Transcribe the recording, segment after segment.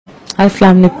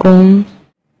আসসালামু আলাইকুম।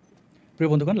 প্রিয়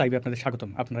বন্ধুগণ, লাইভে আপনাদের স্বাগতম।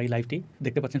 আপনারা এই লাইভটি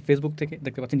দেখতে পাচ্ছেন ফেসবুক থেকে,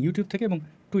 দেখতে পাচ্ছেন ইউটিউব থেকে এবং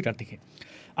টুইটার থেকে।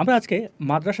 আমরা আজকে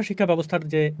মাদ্রাসা শিক্ষা ব্যবস্থার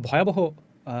যে ভয়াবহ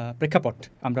প্রেক্ষাপট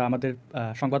আমরা আমাদের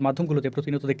সংবাদ মাধ্যমগুলোতে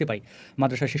প্রতিনিয়ত দেখতে পাই।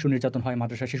 মাদ্রাসায় শিশু নির্যাতন হয়,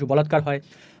 মাদ্রাসায় শিশু বলাৎকার হয়,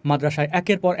 মাদ্রাসায়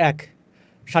একের পর এক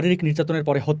শারীরিক নির্যাতনের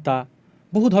পরে হত্যা,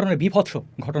 বহু ধরনের বীভৎস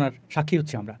ঘটনার সাক্ষী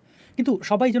হচ্ছি আমরা। কিন্তু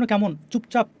সবাই যেন কেমন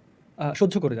চুপচাপ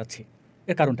সহ্য করে যাচ্ছি।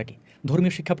 এর কারণটা কি?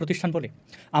 ধর্মীয় শিক্ষা প্রতিষ্ঠান বলে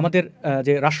আমাদের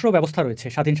যে রাষ্ট্র ব্যবস্থা রয়েছে,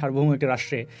 স্বাধীন সার্বভৌম একটি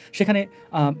রাষ্ট্রে, সেখানে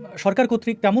সরকার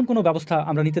কর্তৃক তেমন কোনো ব্যবস্থা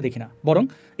আমরা নিতে দেখি না। বরং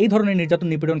এই ধরনের নির্যাতন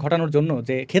নিপীড়ন ঘটানোর জন্য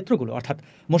যে ক্ষেত্রগুলো, অর্থাৎ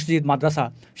মসজিদ, মাদ্রাসা,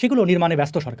 সেগুলো নির্মাণে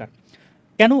ব্যস্ত সরকার।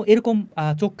 কেন এরকম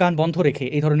চোখ কান বন্ধ রেখে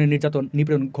এই ধরনের নির্যাতন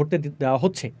নিপীড়ন ঘটতে দেওয়া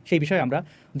হচ্ছে, সেই বিষয়ে আমরা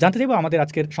জানতে চাইব আমাদের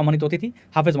আজকের সম্মানিত অতিথি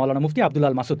হাফেজ মাওলানা মুফতি আব্দুল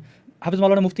আল মাসুদ। হাফেজ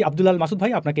মাওলানা মুফতি আব্দুল আল মাসুদ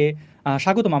ভাই, আপনাকে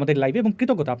স্বাগতম আমাদের লাইভে এবং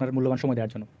কৃতজ্ঞতা আপনার মূল্যবান সময়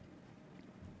দেওয়ার জন্য।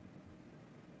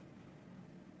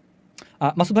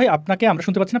 মাসুদ ভাই, আপনাকে আমরা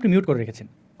শুনতে পাচ্ছি না, আপনি মিউট করে রেখেছেন।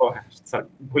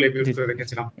 ভুলে মিউট করে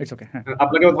রেখেছিলাম। It's okay. হ্যাঁ,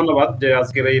 আপনাকেও ধন্যবাদ যে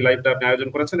আজকের এই লাইভটা আপনি আয়োজন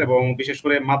করেছেন এবং বিশেষ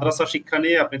করে মাদ্রাসা শিক্ষা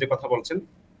নিয়ে আপনি যে কথা বলছেন,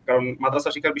 কারণ মাদ্রাসা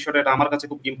শিক্ষার বিষয়টা এটা আমার কাছে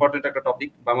খুব ইম্পর্টেন্ট একটা টপিক,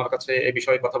 বা আমার কাছে এই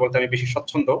বিষয়ে কথা বলতে আমি বেশি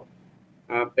স্বচ্ছন্দ।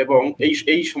 এবং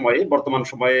এই সময়ে, বর্তমান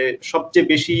সময়ে সবচেয়ে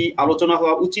বেশি আলোচনা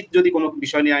হওয়া উচিত যদি কোনো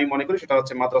বিষয় নিয়ে আমি মনে করি, সেটা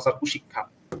হচ্ছে মাদ্রাসার কুশিক্ষা।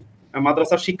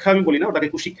 মাদ্রাসার শিক্ষা আমি বলি না, ওটাকে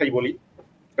কুশিক্ষাই বলি।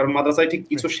 কারণ মাদ্রাসায় ঠিক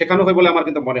কিছু শেখানো হয় বলে আমার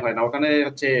কিন্তু মনে হয় না। ওখানে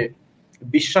হচ্ছে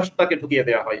বিশ্বাসটাকে ঢুকিয়ে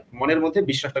দেওয়া হয়, মনের মধ্যে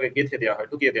বিশ্বাসটাকে গেঁথে দেওয়া হয়,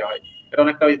 ঢুকিয়ে দেওয়া হয়। এটা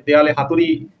অনেকটা ওই দেয়ালে হাতুড়ি,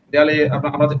 দেয়ালে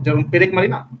আমরা যেরকম পেরেক মারি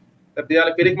না,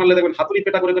 দেয়ালে পেরেক মারলে দেখবেন হাতুড়ি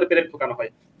পেটা করে করে পেরেক ঢোকানো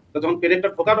হয়। তো যখন পেরেকটা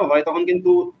ঢোকানো হয় তখন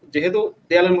কিন্তু যেহেতু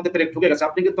দেয়ালের মধ্যে পেরেক ঢুকে গেছে,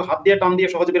 আপনি কিন্তু হাত দিয়ে টান দিয়ে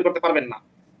সহজে বের করতে পারবেন না।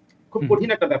 খুব কঠিন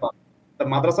একটা ব্যাপার।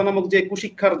 মাদ্রাসা নামক যে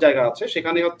কুশিক্ষার জায়গা আছে,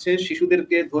 সেখানে হচ্ছে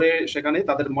শিশুদেরকে ধরে সেখানে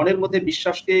তাদের মনের মধ্যে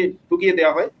বিশ্বাসকে ঢুকিয়ে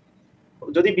দেওয়া হয়।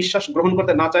 যদি বিশ্বাস গ্রহণ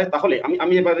করতে না চায়, তাহলে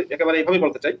আমি একেবারে এইভাবে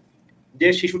বলতে চাই যে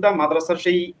শিশুটা মাদ্রাসার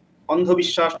সেই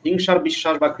অন্ধবিশ্বাস, হিংসার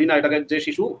বিশ্বাস বা ঘৃণা, এটাকে যে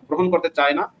শিশু গ্রহণ করতে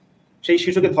চায় না, সেই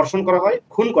শিশুকে ধর্ষণ করা হয়,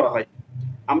 খুন করা হয়।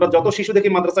 আমরা যত শিশু দেখি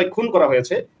মাদ্রাসায় খুন করা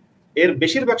হয়েছে, এর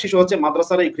বেশিরভাগ শিশু হচ্ছে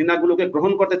মাদ্রাসার এই ঘৃণাগুলোকে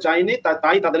গ্রহণ করতে চায়নি,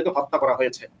 তাই তাদেরকে হত্যা করা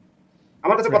হয়েছে।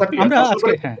 আমার কাছে কথা ক্লিয়ার।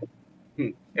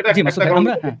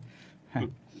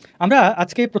 আমরা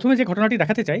আজকে প্রথমে যে ঘটনাটি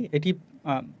দেখাতে চাই, এটি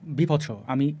বিভৎস।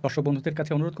 আমি দর্শক বন্ধুদের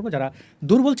কাছে অনুরোধ করবো, যারা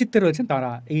দুর্বল চিত্তে রয়েছেন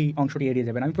তারা এই অংশটি এড়িয়ে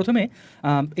যাবেন। আমি প্রথমে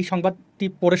এই সংবাদটি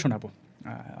পড়ে শোনাবো।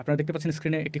 আপনারা দেখতে পাচ্ছেন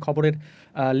স্ক্রিনে একটি খবরের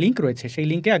লিঙ্ক রয়েছে। সেই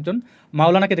লিঙ্কে একজন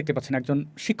মাওলানাকে দেখতে পাচ্ছেন, একজন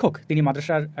শিক্ষক, তিনি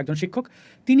মাদ্রাসার একজন শিক্ষক।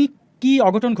 তিনি কি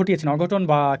অঘটন ঘটিয়েছেন, অঘটন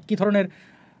বা কী ধরনের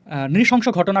নৃশংস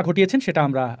ঘটনা ঘটিয়েছেন, সেটা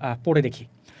আমরা পড়ে দেখি।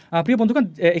 প্রিয় বন্ধুগণ,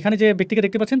 এখানে যে ব্যক্তিকে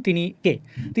দেখতে পাচ্ছেন তিনি কে?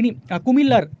 তিনি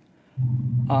কুমিল্লার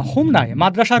হোমনায়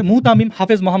মাদ্রাসার মুহতামিম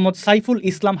হাফেজ মোহাম্মদ সাইফুল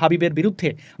ইসলাম হাবিবের বিরুদ্ধে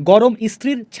গরম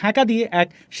ইস্ত্রির ছ্যাঁকা দিয়ে এক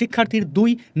শিক্ষার্থীর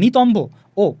 2 নিতম্ব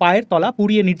ও পায়ের তলা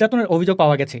পুড়িয়ে নির্যাতনের অভিযোগ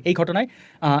পাওয়া গেছে। এই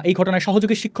ঘটনায়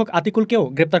সহযোগী শিক্ষক আতিকুলকেও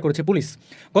গ্রেপ্তার করেছে পুলিশ।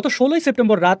 গত 16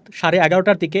 সেপ্টেম্বর রাত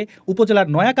 11:30টার দিকে উপজেলার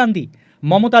নয়াকান্দি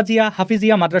মমতাজিয়া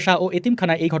হাফিজিয়া মাদ্রাসা ও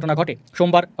এতিমখানায় এই ঘটনা ঘটে।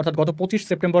 সোমবার অর্থাৎ গত 25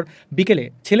 সেপ্টেম্বর বিকেলে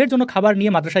ছেলের জন্য খাবার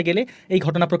নিয়ে মাদ্রাসায় গেলে এই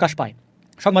ঘটনা প্রকাশ পায়।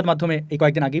 সংবাদ মাধ্যমে এই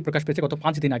কয়েকদিন আগেই প্রকাশ পেয়েছে, গত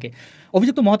 5 দিন আগে।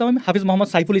 অভিযুক্ত মহতামিম হাফিজ মোহাম্মদ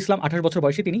সাইফুল ইসলাম 28 বছর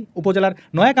বয়সী। তিনি উপজেলার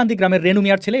নয়াকান্দি গ্রামের রেনু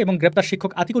মিয়ার ছেলে এবং গ্রেপ্তার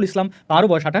শিক্ষক আতিকুল ইসলাম, তাঁরও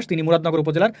বয়স 28। তিনি মুরাদনগর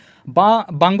উপজেলার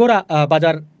বাঙ্গরা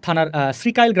বাজার থানার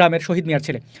শ্রীকাইল গ্রামের শহীদ মিয়ার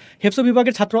ছেলে। হেফজ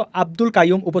বিভাগের ছাত্র আব্দুল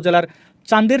কাইয়ুম উপজেলার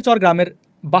চান্দেরচর গ্রামের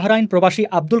বাহরাইন প্রবাসী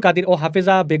আব্দুল কাদির ও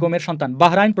হাফেজা বেগমের সন্তান।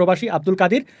 বাহরাইন প্রবাসী আব্দুল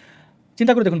কাদির,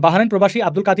 চিন্তা করে দেখুন, বাহরাইন প্রবাসী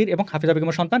আব্দুল কাদির এবং হাফেজা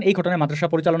বেগমের সন্তান। এই ঘটনায় মাদ্রাসা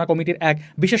পরিচালনা কমিটির এক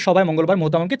বিশেষ সভায় মঙ্গলবার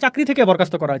মুহতামিমকে চাকরি থেকে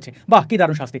বরখাস্ত করা হয়েছে। বাহ, কি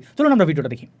দারুণ শাস্তি! চলুন আমরা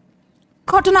ভিডিওটা দেখি।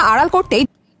 ঘটনা আড়াল করতেই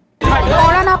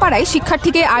পড়া না পারায়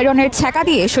শিক্ষার্থীকে আয়রনের ছ্যাঁকা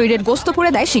দিয়ে শরীরের গোস্ত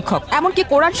পুড়ে দেয় শিক্ষক। এমনকি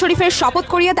কোরআন শরীফের শপথ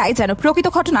করিয়ে দেয় যেন প্রকৃত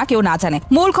ঘটনা কেউ না জানে।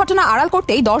 মূল ঘটনা আড়াল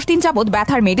করতেই 10 দিন যাবৎ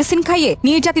ব্যথার মেডিসিন খাইয়ে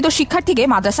নির্যাতিত শিক্ষার্থীকে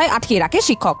মাদ্রাসায় আটকিয়ে রাখে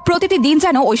শিক্ষক। প্রতিটি দিন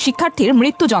যেন ওই শিক্ষার্থীর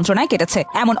মৃত্যু যন্ত্রণায় কেটেছে।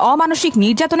 এমন অমানসিক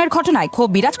নির্যাতনের ঘটনায় ক্ষোভ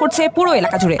বিরাজ করছে পুরো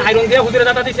এলাকা জুড়ে।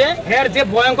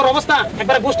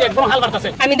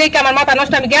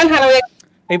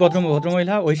 এই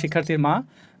ভদ্রমহিলা ওই শিক্ষার্থীর মা,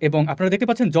 এবং আপনারা দেখতে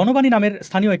পাচ্ছেন জনবাণী নামের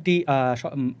স্থানীয় একটি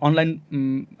অনলাইন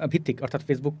ভিত্তিক, অর্থাৎ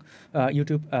ফেসবুক,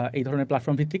 ইউটিউব, এই ধরনের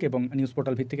প্ল্যাটফর্ম ভিত্তিক এবং নিউজ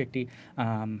পোর্টাল ভিত্তিক একটি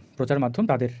প্রচার মাধ্যম।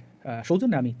 তাদের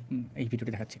সৌজন্যে আমি এই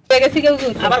ভিডিওটি দেখাচ্ছি।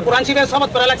 আবার কোরআন শরীফের শপথ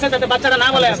করা লাগছে যাতে বাচ্চারা না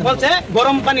বলে, বলছে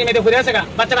গরম পানি মেরে ঘুরে আছে।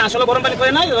 বাচ্চারা আসলে গরম পানি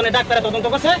করে নাই, ডাক্তারে তদন্ত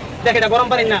করছে, দেখে এটা গরম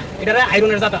পানি না, এটা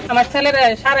আয়রনের জাতা। আমার ছেলের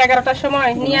 11:30টার সময়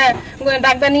নিয়ে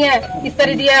ডাক্তার নিয়ে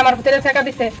ইস্তারি দিয়ে আমার ভিতরে ছ্যাঁকা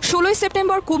দিছে। 16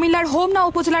 সেপ্টেম্বর কুমিল্লার হোমনা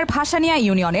উপজেলার ভাসানিয়া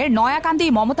ইউনিয়নের নয়াকান্দি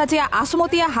মমতাজিয়া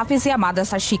আসমতিয়া হাফিজিয়া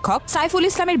মাদ্রাসার শিক্ষক সাইফুল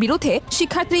ইসলামের বিরুদ্ধে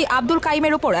শিক্ষার্থী আব্দুল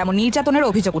কাইমের উপর এমন নির্যাতনের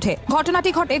অভিযোগ ওঠে। ঘটনাটি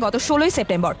ঘটে গত 16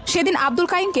 সেপ্টেম্বর। সেদিন আব্দুল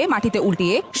কাইমকে মাটিতে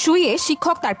উল্টিয়ে শুইয়ে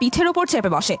শিক্ষক তার পিঠের ওপর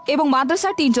চেপে বসে এবং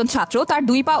মাদ্রাসার 3 জন ছাত্র তার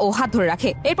 2 পা ও হাত ধরে রাখে।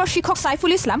 এরপর শিক্ষক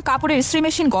সাইফুল ইসলাম কাপড়ের ইস্ত্রি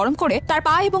মেশিন গরম করে তার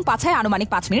পা এবং পাছায় আনুমানিক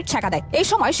 5 মিনিট ছ্যাঁকা দেয়। এই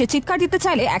সময় সে চিৎকার দিতে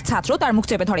চাইলে এক ছাত্র তার মুখ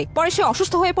চেপে ধরে। পরে সে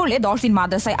অসুস্থ হয়ে পড়লে 10 দিন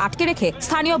মাদ্রাসায় আটকে রেখে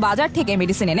স্থানীয় বাজার থেকে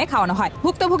মেডিসিন এনে খাওয়ানো হয়।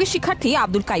 ভুক্তভোগী শিক্ষার্থী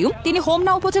আব্দুল কাইয়ুম, তিনি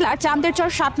হোমনা উপজেলার চান্দেরচর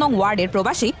 7 নং ওয়ার্ডের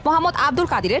প্রবাসী মোহাম্মদ আব্দুল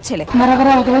কাদিরের ছেলে।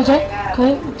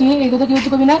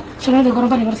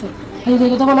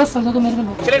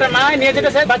 ছেলেটা নাই নিয়ে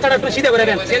যেতেছে, বাচ্চাটা একটু সিধা করে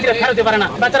দেন, সে দিলে ফেরতে পারে না।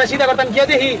 বাচ্চাটা সিধা করতাম গিয়ে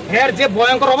দেখি হের যে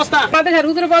ভয়ঙ্কর অবস্থা। আমাদের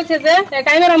হুজুর বলছে যে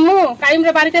কাইমের আম্মু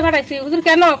কাইমরে বাড়িতে পাঠাইছি। হুজুর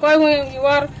কেন? কয়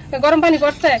ওর গরম পানি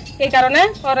করছে, এই কারণে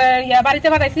ওর বাড়িতে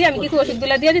পাঠাইছি। আমি কিছু ওষুধ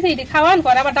গুলা দিয়ে দিছি, এটি খাওয়ান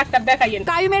পরে আবার ডাক্তার দেখাইয়েন।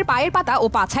 কাইমের পায়ের পাতা ও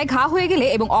পাছায় ঘা হয়ে গেলে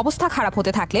এবং অবস্থা খারাপ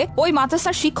হতে থাকলে ওই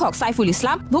মাদ্রাসার শিক্ষক সাইফুল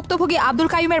ইসলাম ভুক্তভোগী আব্দুল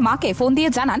কাইমের মাকে ফোন দিয়ে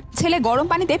জানান ছেলে গরম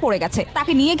পানিতে পড়ে গেছে,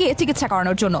 তাকে নিয়ে গিয়ে চিকিৎসা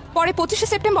করানোর জন্য। পরে 25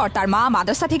 সেপ্টেম্বর তার মা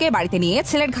মাদ্রাসা থেকে বাড়িতে নিয়ে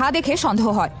ছেলের ঘা দেখে সন্দেহ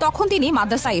হয়। তখন তিনি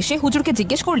মাদ্রাসায় এসে হুজুরকে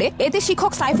জিজ্ঞেস করলে এতে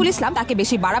শিক্ষক সাইফুল ইসলাম তাকে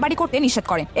বেশি বাড়াবাড়ি করতে নিষেধ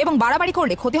করেন এবং বাড়াবাড়ি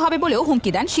করলে ক্ষতি হবে বলেও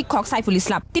হুমকি দেন শিক্ষক সাইফুল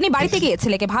ইসলাম। তিনি বাড়িতে গিয়ে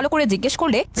ছেলেকে ভালো করে জিজ্ঞেস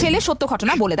করলে ছেলে সত্য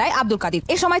ঘটনা বলে দেয় আব্দুল কাদির।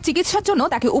 এ সময় চিকিৎসার জন্য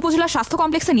তাকে উপজেলা স্বাস্থ্য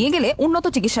কমপ্লেক্সে নিয়ে গেলে উন্নত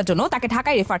চিকিৎসার জন্য তাকে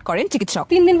ঢাকায় রেফার করেন চিকিৎসক।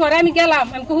 3 দিন পরে আমি গেলাম,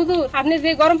 আমি হুজুর আপনি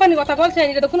যে গরম পানির কথা বলছেন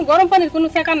এটা তো কোনো গরম পানির কোনো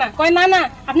শেখা না। কয় না না,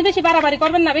 আপনি বেশি বাড়াবাড়ি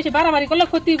করবেন না, বেশি বাড়াবাড়ি করলে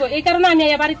ক্ষতি হইব। এই কারণে আমি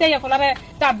বাড়িতে ফোলারে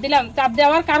চাপ দিলাম। চাপ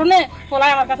দেওয়ার কারণে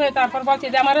ফোলায় আমার কাছে তারপর বলছে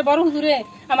যে আমার বড় হুজুরে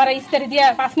আমার ইস্তারি দিয়া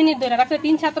 5 মিনিট ধরে রাখছে,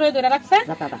 3 ছাত্র ধরে রাখছে।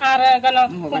 আর কেন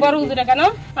বড় হুজুরে কেন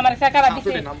আমার শেখারা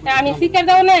দিছে, আমি শিক্ষার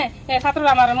দেওয়া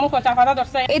ছাত্ররা আমার মুখ চাপাটা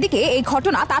ধরছে। এদিকে এই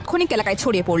ঘটনা তাৎক্ষণিক এলাকায়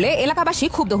ছড়িয়ে পড়লে এলাকাবাসী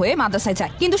ক্ষুব্ধ হয়ে মাদ্রাসায়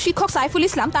যায়, কিন্তু শিক্ষক সাইফুল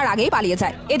ইসলাম তার আগেই পালিয়ে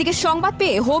যায়। এদিকে সংবাদ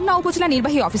পেয়ে হোমনা উপজেলা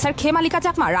নির্বাহী অফিসার খেমালিকা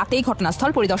চাকমা রাতেই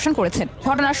ঘটনাস্থল পরিদর্শন করেছেন।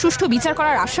 ঘটনার সুষ্ঠু বিচার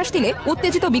করার আশ্বাস দিলে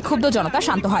উত্তেজিত বিক্ষুব্ধ জনতা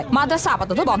শান্ত হয়। মাদ্রাসা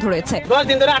আপাতত বন্ধ রয়েছে। 10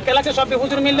 দিন ধরে আটকে লাগছে, সব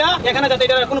হুজুর মিললে এখানে যাতে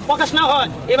এটা কোনো প্রকাশ না হয়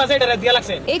এবার এটা দিয়ে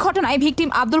লাগছে। এই ঘটনায় ভিকটিম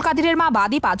আব্দুল কাদিরের মা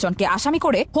বাদী 5 জনকে আসামি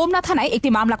করে হোমনা থানায় একটি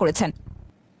মামলা করেছেন।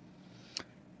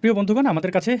 প্রিয় বন্ধুগণ,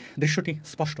 আমাদের কাছে দৃশ্যটি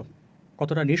স্পষ্ট।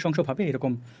 কতটা নৃশংসভাবে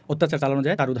এরকম অত্যাচার চালানো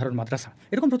যায় তার উদাহরণ মাদ্রাসা।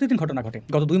 এরকম প্রতিদিন ঘটনা ঘটে।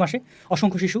 গত 2 মাসে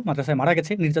অসংখ্য শিশু মাদ্রাসায় মারা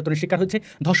গেছে, নির্যাতনের শিকার হয়েছে,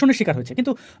 ধর্ষণের শিকার হয়েছে,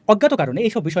 কিন্তু অজ্ঞাত কারণে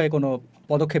এইসব বিষয়ে কোনো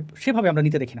পদক্ষেপ সেভাবে আমরা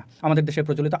নিতে দেখি না। আমাদের দেশে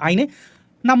প্রচলিত আইনে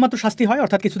নামমাত্র শাস্তি হয়,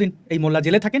 অর্থাৎ কিছুদিন এই মোল্লা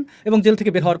জেলে থাকেন এবং জেল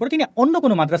থেকে বের হওয়ার পরে তিনি অন্য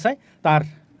কোনো মাদ্রাসায় তার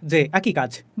যে একই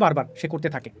কাজ বারবার সে করতে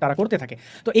থাকে, তারা করতে থাকে।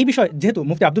 তো এই বিষয়ে যেহেতু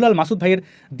মুফতি আব্দুল আল মাসুদ ভাইয়ের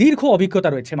দীর্ঘ অভিজ্ঞতা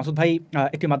রয়েছে, মাসুদ ভাই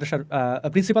একটি মাদ্রাসার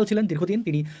প্রিন্সিপাল ছিলেন দীর্ঘদিন,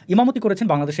 তিনি ইমামতি করেছেন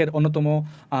বাংলাদেশের অন্যতম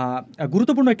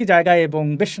গুরুত্বপূর্ণ একটি জায়গায় এবং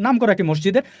বেশ নামকরা একটি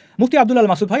মসজিদের। মুফতি আব্দুল আল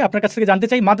মাসুদ ভাই, আপনার কাছ থেকে জানতে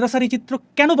চাই মাদ্রাসার এই চিত্র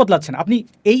কেন বদলাচ্ছেন? আপনি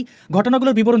এই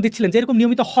ঘটনাগুলোর বিবরণ দিচ্ছিলেন যে এরকম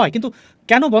নিয়মিত হয়, কিন্তু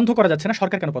কেন বন্ধ করা যাচ্ছে না?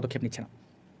 সরকার কেন পদক্ষেপ নিচ্ছে না?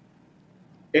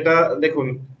 এটা দেখুন,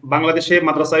 বাংলাদেশে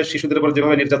মাদ্রাসায় শিশুদের উপর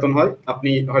যেভাবে নির্যাতন হয়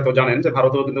আপনি হয়তো জানেন যে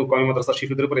ভারতেও কিন্তু কওমি মাদ্রাসার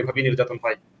শিশুদের উপর এভাবেই নির্যাতন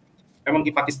হয়,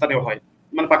 এমনকি পাকিস্তানেও হয়।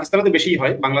 মানে পাকিস্তানে তো বেশিই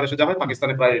হয়, বাংলাদেশে যা হয়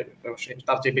পাকিস্তানে প্রায়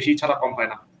তার চেয়ে বেশি ছাড়া কম হয়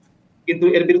না। কিন্তু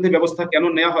এর বিরুদ্ধে ব্যবস্থা কেন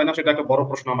নেওয়া হয় না সেটা একটা বড়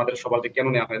প্রশ্ন আমাদের সবার, যে কেন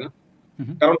নেওয়া হয় না।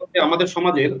 কারণ আমাদের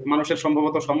সমাজের মানুষের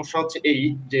সম্ভবত সমস্যা হচ্ছে এই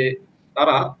যে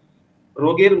তারা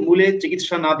রোগের মূলে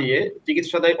চিকিৎসা না দিয়ে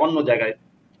চিকিৎসা দেয় অন্য জায়গায়।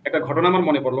 একটা ঘটনা আমার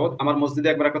মনে পড়লো, আমার মসজিদে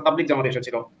একবার একটা তাবলিগ জামাত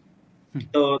এসেছিল।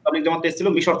 তো তাবলিগ জামাত এসেছিল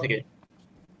মিশর থেকে।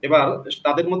 এবার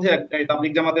তাদের মধ্যে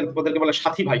তাবলিগ জামাতের ওদেরকে বলে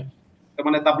সাথী ভাই,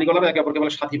 মানে তাবলিগওয়ালারা একে অপরকে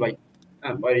বলে সাথী ভাই।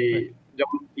 ওই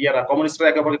যখন ইয়ারা কমিউনিস্টরা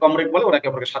একে অপরকে কমরেড বলে, ওরা একে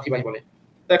অপরকে সাথী ভাই বলে।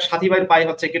 তো এক সাথী ভাইয়ের পায়ে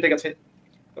হচ্ছে কেটে গেছে।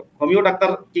 হোমিও ডাক্তার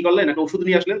কি করলেন, একটা ওষুধ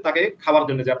নিয়ে আসলেন তাকে খাওয়ার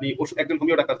জন্য। যে আপনি একজন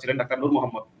হোমিও ডাক্তার ছিলেন, ডাক্তার নূর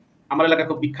মোহাম্মদ, আমার এলাকার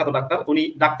খুব বিখ্যাত ডাক্তার। উনি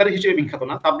ডাক্তার হিসেবে বিখ্যাত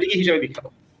না, তাবলিগী হিসেবে বিখ্যাত।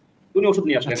 উনি ওষুধ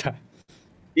নিয়ে আসলেন,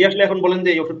 দিয়ে আসলে এখন বলেন যে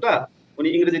এই ওষুধটা, উনি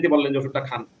ইংরেজিতে বললেন যে ওষুধটা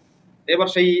খান। এবার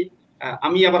সেই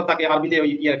আমি আবার তাকে আরবিতে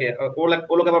ওই ইয়াকে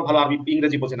ও লোক আবার ভালো আরবি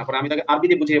ইংরেজি বোঝে না, পরে আমি তাকে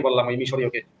আরবিতে বুঝিয়ে বললাম ওই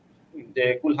মিশরীয়কে যে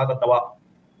কুল হাদা দাওয়া।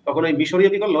 তখন ওই মিশরীয়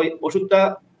কি করলো, ওই ওষুধটা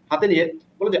হাতে নিয়ে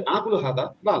বলে যে কুল হাদা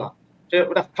লালা, সে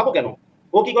ওটা খাবো কেন?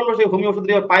 ও কি করলো, সে হোমিও ওষুধ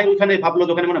দিয়ে পায়ের ওখানে ভাবলো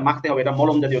যে ওখানে মানে মাখতে হবে, এটা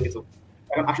মলম জাতীয় কিছু।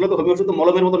 এখন আসলে তো হোমিও ওষুধ তো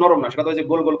মলমের মতো নরম না, সেটা তো যে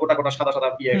গোল গোল কোটা কোটা সাদা সাদা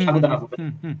সাবুদানা মতো।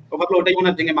 ও ভাবলো ওটাই মনে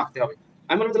ভেঙে মাখতে হবে।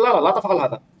 আমি বললাম যে লালা লাতা ফাল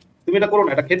হাদা, তুমি এটা করো না,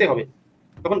 এটা খেতে হবে।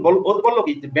 তখন ও বললো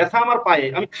কি, ব্যথা আমার পায়ে,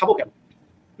 আমি খাবো কেন?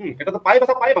 এটা তো পায়ে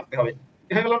ব্যথা, পায়ে মাখতে হবে।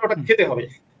 আমি বললাম ওটা খেতে হবে।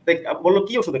 বললো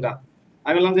কি ওষুধ এটা?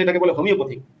 আমি বললাম যে এটাকে বলে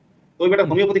হোমিওপ্যাথিক। তো ওই বেটা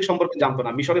হোমিওপ্যাথিক সম্পর্কে জানতো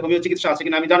না, মিশরে হোমিও চিকিৎসা আছে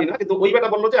কিনা আমি জানি না, কিন্তু ওই বেটা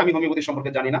বললো যে আমি হোমিওপ্যাথিক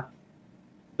সম্পর্কে জানি না।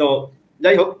 তো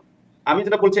যাই হোক, আমি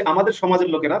যেটা বলছি, আমাদের সমাজের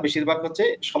লোকেরা বেশিরভাগ হচ্ছে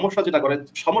সমস্যা যেটা করে,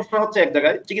 সমস্যা হচ্ছে এক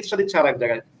জায়গায়, চিকিৎসা দিচ্ছে আর এক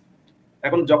জায়গায়।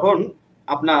 এখন যখন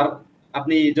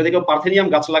আপনি যদি কেউ পার্থেনিয়াম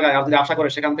গাছ লাগায় আর যদি আশা করে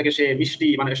সেখান থেকে সে মিষ্টি,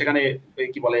 মানে সেখানে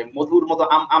কি বলে মধুর মতো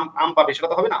আম পাবে, সেটা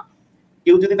তো হবে না।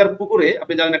 কেউ যদি তার পুকুরে,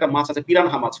 আপনি জানেন একটা মাছ আছে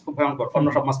পিরানহা মাছ, খুব ভয়ঙ্কর, অন্য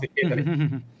সব মাছকে খেয়ে ফেলে।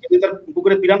 কেউ তার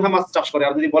পুকুরে পিরানহা মাছ চাষ করে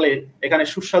আর যদি বলে এখানে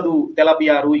সুস্বাদু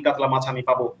তেলাপিয়া, রুই, কাতলা মাছ আমি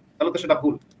পাবো, তাহলে তো সেটা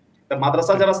ভুল।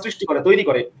 মাদ্রাসা যারা সৃষ্টি করে, তৈরি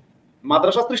করে,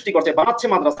 মাদ্রাসা সৃষ্টি করছে, বানাচ্ছে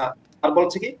মাদ্রাসা, আর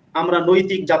বলছে কি আমরা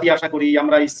নৈতিক জাতি আশা করি,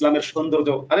 আমরা ইসলামের সৌন্দর্য।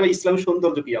 আরে ভাই, ইসলামের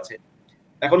সৌন্দর্য কি আছে?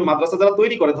 এখন মাদ্রাসা যারা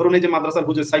তৈরি করে, ধরুন এই যে মাদ্রাসার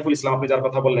হুজুর সাইফুল ইসলাম, আপনি যার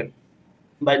কথা বললেন,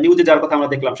 বা নিউজে যার কথা আমরা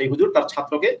দেখলাম, সেই হুজুর তার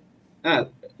ছাত্রকে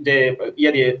যে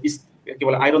ইয়ে দিয়ে কি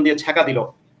বলে আয়রন দিয়ে ছেঁকা দিল,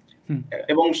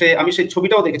 এবং আমি সেই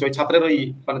ছবিটাও দেখেছি, ওই ছাত্রের ওই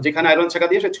মানে যেখানে আয়রন ছেঁকা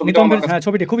দিয়ে সেই ছবিটা,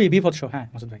 ছবিটা খুবই বিভৎস। হ্যাঁ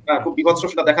মাসুদ ভাই, খুব বিভৎস,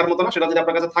 সেটা দেখার মতো না। সেটা যদি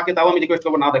আপনার কাছে থাকে তাও আমি রিকোয়েস্ট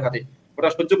করবো না দেখাতে, ওটা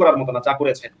সহ্য করার মতো না যা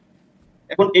করেছে।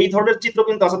 এখন এই ধরনের চিত্র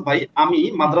কিন্তু আসাদ ভাই আমি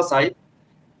মাদ্রাসায়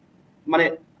মানে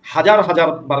হাজার হাজার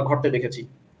বার ঘটতে দেখেছি।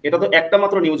 এটা তো একটা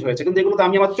মাত্র নিউজ হয়েছে, কিন্তু এগুলো তো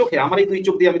আমি আমার চোখে, আমার এই 2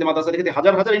 চোখ দিয়ে আমি মাদ্রাসা দেখেছি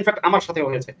হাজার হাজার। ইনফ্যাক্ট আমার সাথেও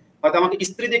হয়েছে, হয়তো আমাকে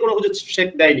স্ত্রী দিয়ে কোনো হুজুর শেখ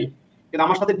দেয়নি, কিন্তু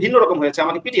আমার সাথে ভিন্ন রকম হয়েছে,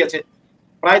 আমাকে পিটিয়েছে,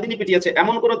 প্রায় দিনই পিটিয়েছে।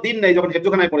 এমন কোনো দিন নেই যখন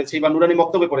হেফজোখানায় পড়েছি বা নুরানি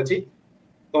মক্তবে পড়েছি।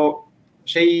 তো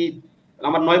সেই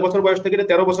আমার 9 বছর বয়স থেকে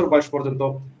 13 বছর বয়স পর্যন্ত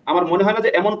আমার মনে হয় না যে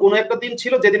এমন কোনো একটা দিন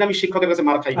ছিল যেদিন আমি শিক্ষকের কাছে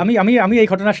মার খাই। আমি এই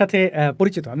ঘটনার সাথে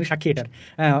পরিচিত, আমি সাক্ষী এটার।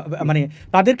 মানে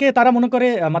তারা মনে করে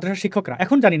মাদ্রাসার শিক্ষকরা,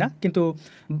 এখন জানি না, কিন্তু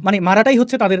মানে মারাটাই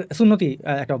হচ্ছে তাদের সুন্নতি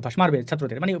একটা অভ্যাস, মারবে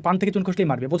ছাত্রদের, মানে পান থেকে চুন খসলেই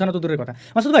মারবে, বোঝানো তো দূরের কথা।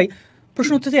 মাসুদ ভাই,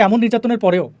 প্রশ্ন হচ্ছে যে এমন নির্যাতনের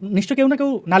পরেও নিশ্চয় কেউ না কেউ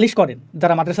নালিশ করেন,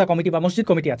 যারা মাদ্রাসা কমিটি বা মসজিদ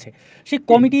কমিটি আছে, সেই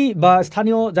কমিটি বা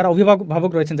স্থানীয় যারা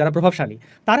অভিভাবক রয়েছেন, যারা প্রভাবশালী,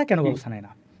 তারা কেন ব্যবস্থা নেয়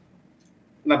না?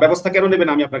 না, ব্যবস্থা কেন নেবেন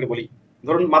আমি আপনাকে বলি।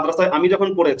 ধরুন মাদ্রাসায় আমি যখন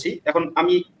পড়েছি, এখন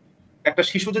আমি একটা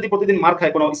শিশু যদি প্রতিদিন মার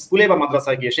খায় কোনো স্কুলে বা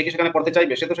মাদ্রাসায় গিয়ে, সে কি সেখানে পড়তে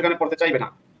চাইবে? সে তো সেখানে পড়তে চাইবে না।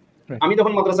 আমি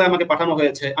যখন মাদ্রাসায় আমাকে পাঠানো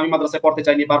হয়েছে, আমি মাদ্রাসায় পড়তে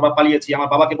চাইনি, বারবার পালিয়েছি, আমার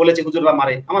বাবাকে বলেছি হুজুররা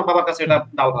মারে, আমার বাবার কাছে এটা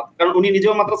ডাল ভাত, কারণ উনি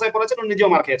নিজেও মাদ্রাসায় পড়েছেন, উনি নিজেও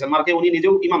মার খেয়েছেন, মার খেয়ে উনি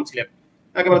নিজেও ইমাম ছিলেন,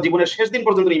 একেবারে জীবনের শেষ দিন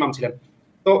পর্যন্ত ইমাম ছিলেন।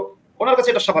 তো ওনার কাছে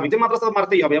এটা স্বাভাবিক যে মাদ্রাসা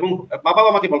মারতেই হবে। এবং বাবাও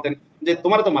আমাকে বলতেন যে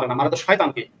তোমার তো মারে না, মারে তো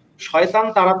শয়তানকে, শয়তান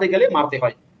তাড়াতে গেলে মারতে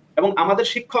হয়। এবং আমাদের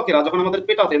শিক্ষকেরা যখন আমাদের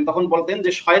পেটাতেন তখন বলতেন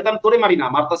যে শয়তান তোরে মারি না,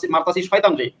 মারতাছি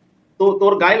শয়তান রে, তো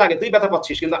তোর গায়ে লাগে, তুই ব্যথা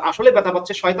পাচ্ছিস, কিন্তু আসলে ব্যথা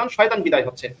পাচ্ছে শয়তান, শয়তান বিদায়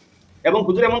হচ্ছে। এবং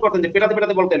হুজুর এমন করতেন যে পেটাতে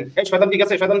পেটাতে বলতেন এই শয়তান কি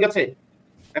গেছে, শয়তান গেছে।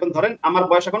 এখন ধরেন আমার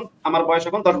বয়স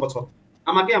এখন 10 বছর,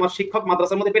 আমাকে আমার শিক্ষক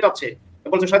মাদ্রাসার মধ্যে পেটাচ্ছে,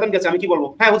 বলছে শয়তান গেছে, আমি কি বলবো?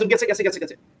 হ্যাঁ হুজুর গেছে গেছে গেছে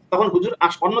গেছে। তখন হুজুর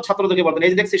অন্য ছাত্রদেরকে বলতেন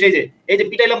এই যে দেখছিস, এই যে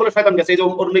পিটাইলাম বলে শয়তান গেছে, এই যে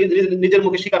ওর নিজের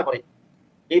মুখে স্বীকার করে।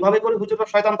 এইভাবে করে হুজুররা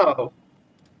শয়তান তাড়াতো।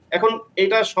 এখন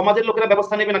এটা সমাজের লোকেরা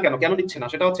ব্যবস্থা নেবে না কেন? কেন নিচ্ছে না?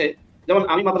 সেটা হচ্ছে, যেমন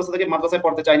আমি মাদ্রাসা থেকে মাদ্রাসায়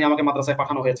পড়তে চাইনি, আমাকে মাদ্রাসায়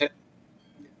পাঠানো হয়েছে।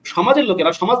 সমাজের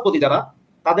লোকেরা, সমাজপতি যারা,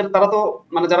 তারা তো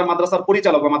মানে যারা মাদ্রাসার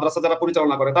পরিচালক বা মাদ্রাসা যারা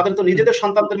পরিচালনা করে, তাদের তো নিজেদের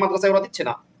সন্তানদের মাদ্রাসায় ওরা দিচ্ছে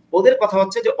না। ওদের কথা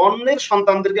হচ্ছে যে অন্যের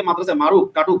সন্তানদেরকে মাদ্রাসায় মারুক,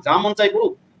 কাটুক, যা মন চাই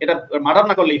করুক, এটা মার্ডার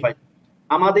না করলেই হয়।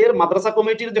 আমাদের মাদ্রাসা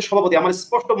কমিটির যে সভাপতি, আমার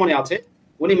স্পষ্ট মনে আছে,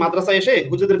 উনি মাদ্রাসায় এসে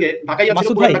হুজুরদেরকে ঢাকাইয়া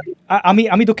ছিল।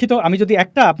 আমি দুঃখিত, আমি যদি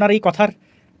একটা আপনার এই কথার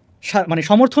মানে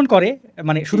সমর্থন করে,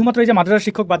 মানে শুধুমাত্র এই যে মাদ্রাসার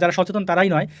শিক্ষক বা যারা সচেতন তারাই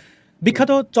নয়,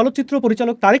 বিখ্যাত চলচ্চিত্র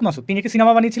পরিচালক তারেক মাসুদ, তিনি একটি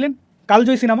সিনেমা বানিয়েছিলেন,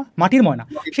 কালজয়ী সিনেমা, মাটির ময়না।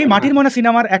 সেই মাটির ময়না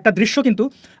সিনেমার একটা দৃশ্য কিন্তু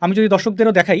আমি যদি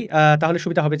দর্শকদেরও দেখাই তাহলে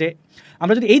সুবিধা হবে, যে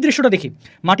আমরা যদি এই দৃশ্যটা দেখি,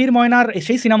 মাটির ময়নার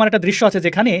সেই সিনেমার একটা দৃশ্য আছে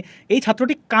যেখানে এই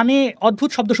ছাত্রটি কানে অদ্ভুত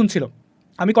শব্দ শুনছিল,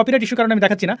 আমি কপিরাইট ইস্যুর কারণে আমি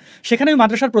দেখাচ্ছি না, সেখানে ওই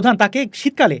মাদ্রাসার প্রধান তাকে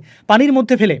শীতকালে পানির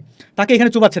মধ্যে ফেলে তাকে এখানে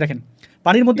চুবাচ্ছে, দেখেন,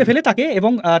 পানির মধ্যে ফেলে তাকে,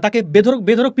 এবং তাকে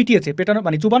বেধরক পিটিয়েছে, পেটানো,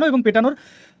 মানে চুবানো এবং পেটানোর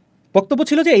বক্তব্য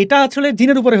ছিল যে এটা আসলে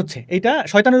জিনের উপরে হচ্ছে, এটা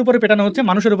শয়তানের উপরে পেটানো হচ্ছে,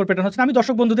 মানুষের উপর পেটানো হচ্ছে। আমি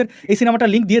দর্শক বন্ধুদের এই সিনেমাটা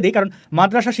লিঙ্ক দিয়ে দিই, কারণ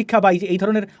মাদ্রাসা শিক্ষা বা এই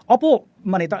ধরনের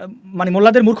মানে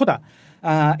মোল্লাদের মূর্খতা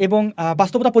এবং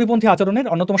বাস্তবতা পরিপন্থী আচরণের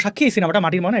অন্যতম সাক্ষী এই সিনেমাটা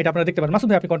মাটির ময়না। এটা আপনারা দেখতে পারেন। মাসুদ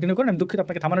ভাই, আপনি কন্টিনিউ করেন, আমি দুঃখিত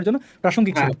আপনাকে থামানোর জন্য,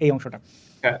 প্রাসঙ্গিক ছিল এই অংশটা।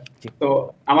 হ্যাঁ, তো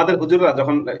আমাদের হুজুররা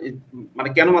যখন মানে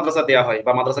কেন মাদ্রাসা দেয়া হয়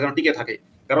বা মাদ্রাসা কেন টিকে থাকে,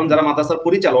 কারণ যারা মাদ্রাসার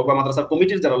পরিচালক বা মাদ্রাসার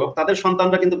কমিটির যারা লোক, তাদের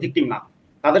সন্তানরা কিন্তু ভিকটিম না,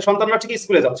 তাদের সন্তানরা ঠিকই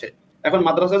স্কুলে যাচ্ছে। এখন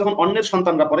মাদ্রাসায় যখন অন্যের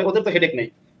সন্তানরা পড়ে, ওদের তো হেডেক নেই।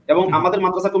 এবং আমাদের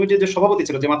মাদ্রাসা কমিটির যে সভাপতি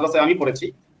ছিল, যে মাদ্রাসায় আমি পড়েছি,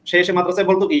 সে এসে মাদ্রাসায়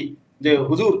বলতো কি যে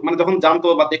হুজুর, মানে যখন জানতো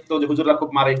বা দেখতো যে হুজুররা খুব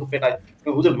মারে, খুব পেটায়,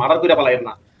 হুজুর মারার করে পালায়েন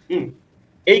না।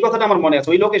 এই কথাটা আমার মনে আছে।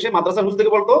 ওই লোক এসে মাদ্রাসার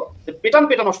হুজুরকে বলতো যে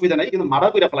পেটান অসুবিধা নেই, কিন্তু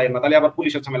মারার করে পালায়েন না, তাহলে আবার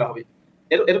পুলিশের ঝামেলা হবে।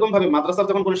 এরকম ভাবে মাদ্রাসার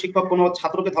যখন কোনো শিক্ষক কোনো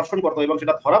ছাত্রকে ধর্ষণ করতো এবং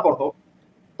সেটা ধরা পড়তো,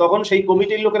 তখন সেই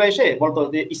কমিটির লোকেরা এসে বলতো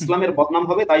যে ইসলামের বদনাম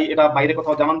হবে, তাই এটা বাইরে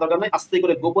কোথাও জানার দরকার নাই, আস্তে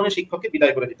করে গোপনে শিক্ষককে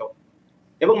বিদায় করে দিত।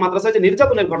 এবং মাদ্রাসায় যে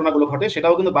নির্যাতনের ঘটনাগুলো ঘটে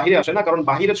সেটাও কিন্তু বাহিরে আসে না, কারণ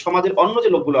বাহিরের সমাজের অন্য যে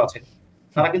লোকগুলো আছে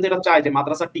তারা কিন্তু এটা চায় যে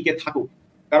মাদ্রাসা টিকে থাকুক,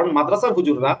 কারণ মাদ্রাসার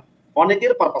হুজুররা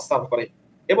অনেকের পারপাস সার্ভ করে।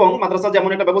 এবং মাদ্রাসা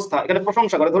যেমন একটা ব্যবস্থা, এখানে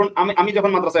প্রশংসা করে। ধরুন আমি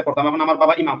যখন মাদ্রাসায় পড়তাম, এখন আমার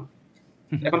বাবা ইমাম,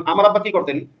 এখন আমার আব্বা কি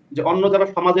করতেন, যে অন্য যারা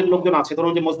সমাজের লোকজন আছে,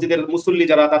 ধরুন যে মসজিদের মুসল্লি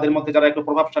যারা, তাদের মধ্যে যারা একটু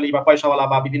প্রভাবশালী বা পয়সাওয়ালা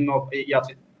বা বিভিন্ন ইয়ে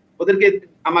আছে, ওদেরকে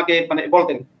আমাকে মানে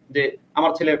বলতেন যে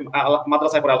আমার ছেলে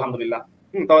মাদ্রাসায় পড়ে আলহামদুলিল্লাহ।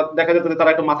 তো দেখা যেত যে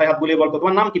তারা একটু মাথায় হাত বুলিয়ে বলতো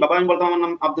তোমার নাম কি বাবা? আমি বলতাম আমার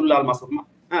নাম আব্দুল্লাহ আল মাসুদ।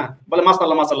 হ্যাঁ, বলে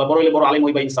মাশাআল্লাহ, বড় হইলে বড় আলিম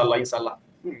হইবা ইনশাআল্লাহ।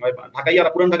 ঢাকাই আর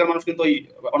পুরান ঢাকার মানুষ কিন্তু ওই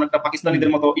অনেকটা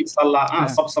পাকিস্তানিদের মতো ইনশাআল্লাহ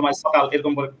সব সময় সকাল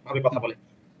এরকম ভাবে কথা বলে।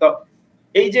 তো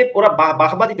এই যে ওরা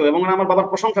বাহবা দিত এবং আমার বাবার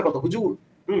প্রশংসা করতো, হুজুর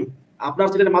আপনার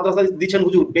ছেলের মাদ্রাসা দিচ্ছেন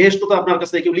হুজুর, বেহেশত তো আপনার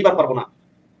কাছে কেউ লিবার পারবো না।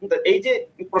 কিন্তু এই যে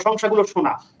প্রশংসাগুলো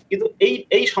শোনা, কিন্তু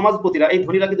এই সমাজপতিরা, এই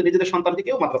ধনীরা কিন্তু নিজেদের সন্তানকে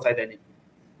কেউ মাদ্রাসায় দেয়নি।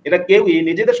 এরা কেউই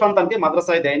নিজেদের সন্তানকে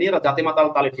মাদ্রাসায় দেয়নি। এরা জাতে মাতাল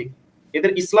তালে ঠিক।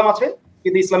 এদের ইসলাম আছে,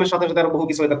 কিন্তু ইসলামের সাথে সাথে আরো বহু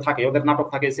কিছু এদের থাকে। ওদের নাটক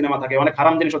থাকে, সিনেমা থাকে, অনেক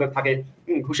হারাম জিনিস ওদের থাকে,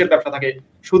 ঘুষের ব্যবসা থাকে,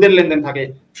 সুদের লেনদেন থাকে,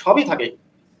 সবই থাকে।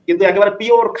 কিন্তু একেবারে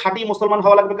পিওর খাঁটি মুসলমান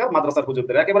হওয়া লাগবে কার? মাদ্রাসার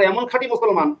হুজুরদের। একেবারে এমন খাঁটি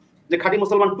মুসলমান যে খাঁটি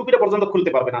মুসলমান টুপিটা পর্যন্ত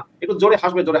খুলতে পারবে না, একটু জোরে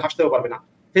হাসবে, জোরে হাসতেও পারবে না,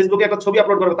 ফেসবুকে একটা ছবি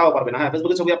আপলোড করবে তাও পারবে না। হ্যাঁ,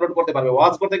 ফেসবুকে ছবি আপলোড করতে পারবে,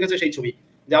 ওয়াজ করতে গেছে সেই ছবি,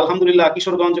 যে আলহামদুলিল্লাহ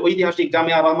কিশোরগঞ্জ ঐতিহাসিক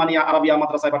জামিয়া রহমানিয়া আরাবিয়া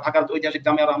মাদ্রাসায় বা ঢাকার ঐতিহাসিক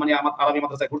জামিয়া রহমানিয়া আরাবিয়া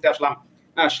মাদ্রাসায় ঘুরতে আসলাম,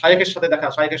 হ্যাঁ, শায়েখের সাথে দেখা,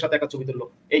 শায়েখের সাথে একটা ছবি তুললো।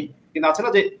 এই কিন্তু আছে না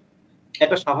যে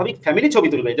একটা স্বাভাবিক ফ্যামিলি ছবি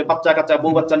তুলবে, যে বাচ্চা কাচ্চা,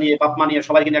 বউ বাচ্চা নিয়ে, বাপ মা নিয়ে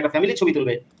সবাইকে নিয়ে একটা ফ্যামিলি ছবি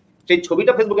তুলবে, সেই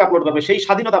ছবিটা ফেসবুকে আপলোড করবে। সেই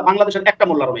স্বাধীনতা বাংলাদেশের একটা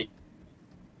মোল্লারও নেই।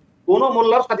 কোনো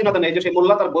মোল্লার স্বাধীনতা নেই যে সেই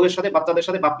মোল্লা তার বউয়ের সাথে, বাচ্চাদের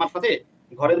সাথে, বাপ মার সাথে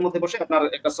ঘরের মধ্যে বসে, আপনার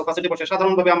একটা সোফা সেটে বসে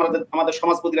সাধারণভাবে আমাদের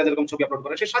সমাজপতিরা যেরকম ছবি আপলোড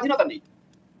করে, সেই স্বাধীনতা নেই।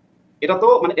 এটা তো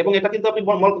মানে, এবং এটা কিন্তু আপনি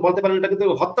বলতে পারেন এটা কিন্তু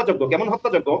হত্যাযোগ্য। কেমন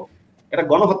হত্যাযোগ্য? এটা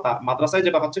গণহত্যা। মাদ্রাসায়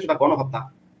যেটা হচ্ছে সেটা গণহত্যা।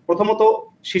 প্রথমত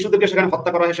শিশুদেরকে সেখানে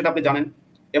হত্যা করা হয়, সেটা আপনি জানেন।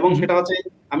 এবং সেটা হচ্ছে,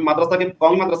 আমি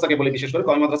কওমি মাদ্রাসাকে বলি, বিশেষ করে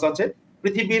কওমি মাদ্রাসা হচ্ছে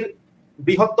পৃথিবীর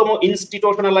বৃহত্তম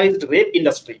ইনস্টিটিউশনালাইজড রেপ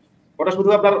ইন্ডাস্ট্রি। ওটা শুধু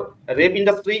আপনার রেপ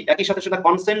ইন্ডাস্ট্রি, একই সাথে সেটা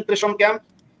কনসেন্ট্রেশন ক্যাম্প,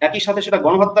 একই সাথে সেটা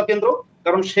গণহত্যা কেন্দ্র।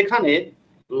 কারণ সেখানে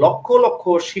লক্ষ লক্ষ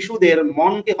শিশুদের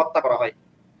মনকে হত্যা করা হয়।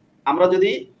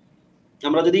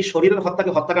 আমরা যদি শরীরের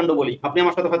হত্যাকে হত্যাকাণ্ড বলি, আপনি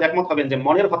আমার সাথে হয়তো একমত হবেন যে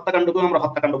মনের হত্যাকাণ্ডকেও আমরা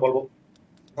হত্যাকাণ্ড বলবো।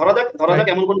 ধরা যাক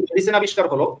এমন কোন মেডিসিন আবিষ্কার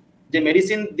হলো যে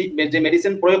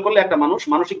মেডিসিন প্রয়োগ করলে একটা মানুষ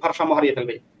মানসিক ভারসাম্য হারিয়ে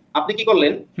ফেলবে। আপনি কি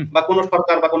করলেন, বা কোন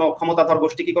সরকার বা কোন ক্ষমতাধর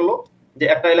গোষ্ঠী কি করলো, যে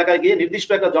একটা এলাকায় গিয়ে নির্দিষ্ট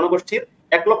একটা জনগোষ্ঠীর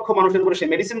 1 লক্ষ মানুষের উপরে সে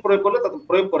মেডিসিন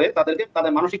প্রয়োগ করে তাদেরকে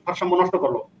তাদের মানসিক ভারসাম্য নষ্ট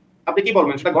করলো। আপনি কি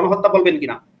বলবেন? সেটা গণহত্যা বলবেন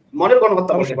কিনা? মনের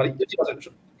গণহত্যা বলতে পারি।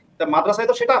 তা মাদ্রাসায়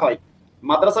তো সেটা হয়।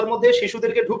 মাদ্রাসার মধ্যে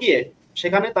শিশুদেরকে ঢুকিয়ে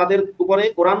সেখানে তাদের উপরে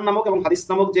কোরআন নামক এবং হাদিস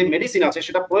নামক যে মেডিসিন আছে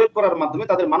সেটা প্রয়োগ করার মাধ্যমে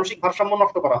তাদের মানসিক ভারসাম্য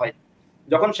নষ্ট করা হয়।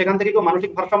 যখন সেখান থেকে কেউ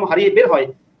মানসিক ভারসাম্য হারিয়ে বের হয়,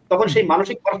 তখন সেই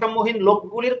মানসিক ভারসাম্যহীন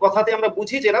লোকগুলির কথাতে আমরা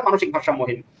বুঝি যে এরা মানসিক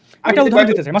ভারসাম্যহীন। একটা উদাহরণ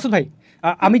দিতে চাই মাসুদ ভাই,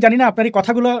 আমি জানি না আপনার এই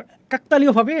কথাগুলো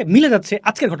কাকতালীয়ভাবে মিলে যাচ্ছে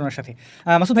আজকের ঘটনার সাথে।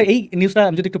 মাসুদ ভাই, এই নিউজটা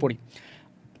আমি যদি একটু পড়ি,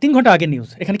 3 ঘন্টা আগের নিউজ।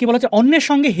 এখানে কি বলা হচ্ছে, অন্যের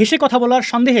সঙ্গে হেসে কথা বলার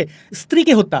সন্দেহে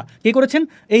স্ত্রীকে হত্যা। কে করেছেন?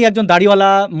 এই একজন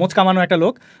দাড়িওয়ালা, মোচ কামানো একটা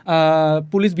লোক।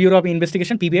 Police bureau of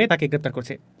investigation, PBI, তাকে গ্রেপ্তার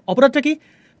করছে। অপরাধটা কি?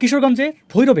 কিশোরগঞ্জে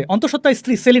ভৈরবে অন্তঃসত্ত্বা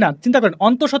স্ত্রী সেলিনা, চিন্তা করেন,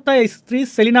 অন্তঃসত্ত্বা স্ত্রী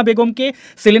সেলিনা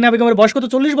বেগমের বয়স কত?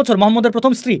 40 বছর। মোহাম্মদের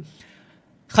প্রথম স্ত্রী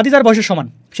খাদিজার বয়সের সমান।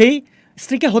 সেই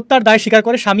স্ত্রীকে হত্যার দায় স্বীকার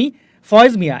করে স্বামী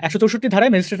ফয়েজ মিয়া 164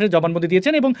 ধারায় ম্যাজিস্ট্রেটের জবানবন্দি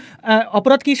দিয়েছেন। এবং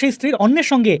অপরাধ কি? সেই স্ত্রীর অন্যের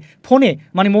সঙ্গে ফোনে,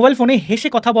 মানে মোবাইল ফোনে হেসে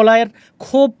কথা বলার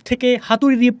ক্ষোভ থেকে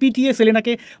হাতুড়ি দিয়ে পিটিয়ে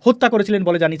সেলিনাকে হত্যা করেছিলেন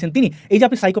বলে জানিয়েছেন তিনি। এই যে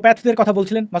আপনি সাইকোপ্যাথদের কথা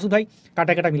বলছিলেন মাসুদ ভাই,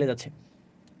 কাটা কাটা মিলে যাচ্ছে।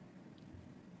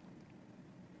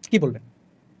 কি বলবেন?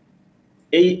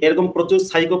 এরকম প্রচুর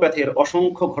সাইকোপ্যাথের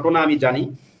অসংখ্য ঘটনা আমি জানি।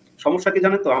 সমস্যা কি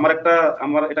জানেন তো,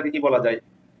 আমার এটাকে কি বলা যায়,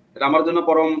 এটা আমার জন্য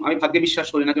পরম, আমি ভাগ্যে বিশ্বাস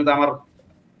করি না, কিন্তু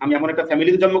আমি এমন একটা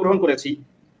ফ্যামিলিতে জন্মগ্রহণ করেছি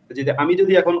যে আমি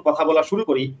যদি এখন কথা বলা শুরু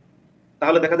করি,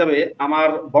 তাহলে দেখা যাবে আমার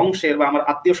বংশের বা আমার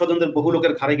আত্মীয় স্বজনদের বহু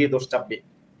লোকের ঘাড়ে গিয়ে দোষ চাপবে।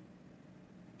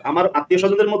 আমার আত্মীয়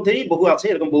স্বজনদের মধ্যেই বহু আছে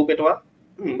এরকম বউ পেটোয়া,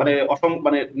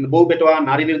 মানে বউ পেটোয়া,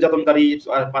 নারী নির্যাতনকারী,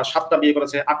 7টা বিয়ে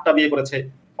করেছে, 8টা বিয়ে করেছে,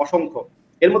 অসংখ্য।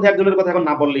 এর মধ্যে একজনের কথা এখন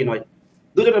না বললেই নয়,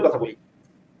 2জনের কথা বলি।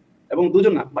 এবং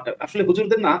 2জন না, আসলে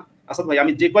হুজুরদের না, আসাদ ভাই,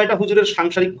 আমি যে কয়টা হুজুরের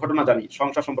সাংসারিক ঘটনা জানি,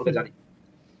 সংসার সম্পর্কে জানি,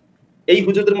 এই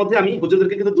হুজুরদের মধ্যে আমি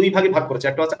হুজুরদেরকে কিন্তু 2 ভাগে ভাগ করেছি।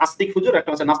 একটা হচ্ছে আস্তিক হুজুর, একটা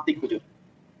হচ্ছে নাস্তিক হুজুর।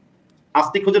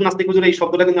 আস্তিক হুজুর, নাস্তিক হুজুর এই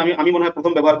শব্দটা কিন্তু আমি মনে হয়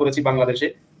প্রথম ব্যবহার করেছি বাংলাদেশে।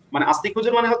 মানে আস্তিক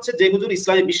হুজুর মানে হচ্ছে যে হুজুর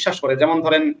ইসলামে বিশ্বাস করে, যেমন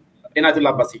ধরেন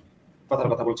এনায়েতুল্লাহ আব্বাসী কথার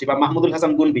কথা বলছি, বা মাহমুদুল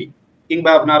হাসান গুনবি,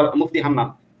 কিংবা আপনার মুফতি হান্নান,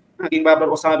 কিংবা আপনার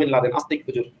ওসামা বিন লাদেন, আস্তিক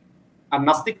হুজুর। আর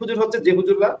নাস্তিক হুজুর হচ্ছে যে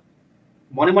হুজুররা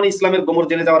মনে মনে ইসলামের গোমর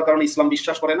জেনে যাওয়ার কারণে ইসলাম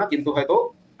বিশ্বাস করে না, কিন্তু হয়তো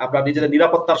আপনার নিজেদের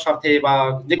নিরাপত্তার স্বার্থে বা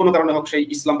যে কোনো কারণে হোক সেই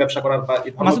ইসলাম ব্যবসা করার।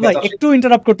 মাসুদ ভাই, একটু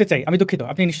ইন্টারাপ্ট করতে চাই, আমি দুঃখিত,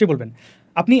 আপনি নিশ্চয়ই বলবেন।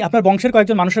 আপনি আপনার বংশের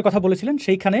কয়েকজন মানুষের কথা বলেছিলেন,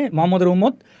 সেইখানে মোহাম্মদের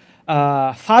উম্মত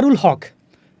ফারুল হক,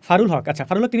 আচ্ছা,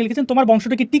 ফারুল হক তিনি লিখেছেন, তোমার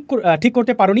বংশটাকে ঠিক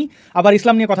করতে পারোনি, আবার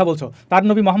ইসলাম নিয়ে কথা বলছো। তার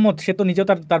নবী মোহাম্মদ, সে তো নিজেও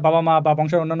তার বাবা মা বা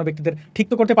বংশের অন্যান্য ব্যক্তিদের ঠিক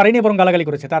তো করতে পারেনি, এবং গালাগালি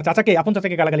করেছে, তার আপন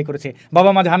চাচাকে গালাগালি করেছে, বাবা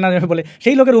মা জাহান্নামে বলে।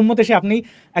 সেই লোকের উম্মত এসে আপনি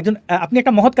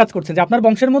একটা মহৎ কাজ করছেন, যে আপনার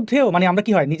বংশের মধ্যেও, মানে আমরা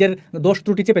কি হয়, নিজের দোষ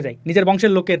ত্রুটি চেপে যাই, নিজের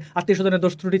বংশের লোকের আত্মীয় স্বজনের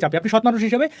দোষ ত্রুটি চাপে। আপনি সৎ মানুষ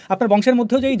হিসেবে আপনার বংশের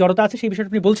মধ্যেও যে এই জড়তা আছে সেই বিষয়টা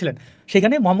আপনি বলছিলেন,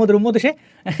 সেখানে মোহাম্মদের উম্মত এসে,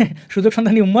 সুযোগ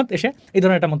সন্ধানী উম্মত এসে এই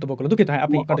ধরনের একটা মন্তব্য করলো। দুঃখিত, হ্যাঁ,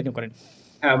 আপনি কন্টিনিউ করেন।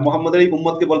 হ্যাঁ, মোহাম্মদের এই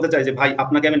উম্মতকে বলতে চাই যে ভাই,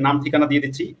 আপনাকে আমি নাম ঠিকানা দিয়ে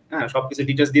দিচ্ছি, হ্যাঁ, সবকিছু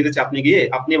ডিটেইলস দিয়ে দিচ্ছি,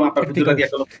 আপনি এবং আপনার হুজুরকে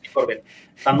একটা লোক ঠিক করবেন।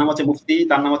 তার নাম হচ্ছে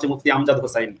মুফতি আমজাদ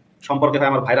হোসাইন, সম্পর্কে হয়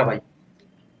আমার ভাইরা ভাই।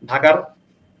 ঢাকার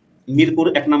মিরপুর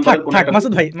 1 থাক নম্বরের কোন থাক একটা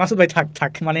মাসুদ ভাই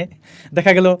থাক মানে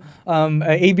দেখা গেল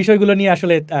এই বিষয়গুলো নিয়ে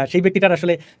আসলে সেই ব্যক্তিটার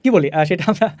আসলে কি বলি সেটা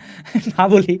আমরা না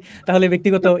বলি তাহলে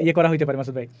ব্যক্তিগত ইয়ে করা হইতে পারে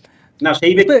মাসুদ ভাই। না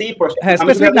সেই ব্যক্তি হ্যাঁ আমি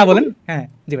শুধু স্পেসিফিক না এতটুকু বলেন, হ্যাঁ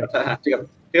জি ভাই। আচ্ছা, হ্যাঁ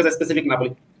ঠিক আছে স্পেসিফিক না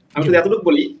বলি, আমি জি শুধু ভাই। এতটুকু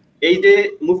বলি, এই যে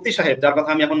মুফতি সাহেব যার কথা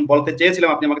আমি এখন বলতে চেয়েছিলাম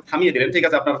আপনি আমাকে থামিয়ে দিলেন, ঠিক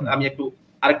আছে আপনার আমি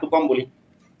আরেকটু কম বলি।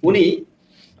 উনি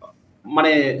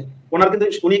মানে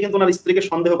উনি কিন্তু ওনার স্ত্রীকে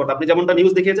সন্দেহ করতেন, আপনি যেমনটা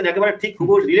নিউজ দেখিয়েছেন একেবারে ঠিক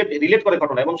হুবহু রিলেট করে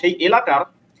ঘটনা, এবং সেই এলাকার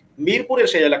মিরপুরের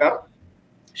সেই এলাকার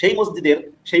সেই মসজিদের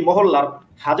সেই মহল্লার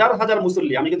হাজার হাজার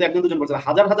মুসল্লি, আমি কিন্তু একজন দুজন বলছি,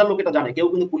 হাজার হাজার লোক এটা জানে, কেউ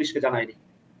কিন্তু পুলিশকে জানায়নি।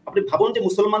 আপনি ভাবুন যে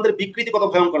মুসলমানদের বিকৃতি কত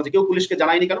ভয়ঙ্কর, যে কেউ পুলিশকে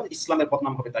জানায়নি কেন? ইসলামের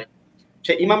বদনাম হবে তাই।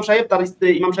 সে ইমাম সাহেব তার স্ত্রী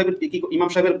ইমাম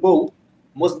সাহেবের বউ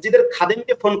মসজিদের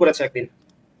খাদেমকে ফোন করেছে একদিন।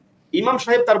 ইমাম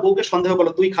সাহেব তার বউকে সন্দেহ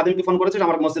করলো, তুই খাদেমকে ফোন করেছিস,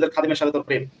 আমার মসজিদের খাদেমের সাথে তোর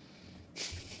প্রেম।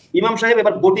 ইমাম সাহেব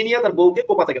এবার বটি নিয়ে তার বউকে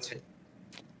কোপাতে গেছে।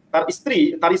 তার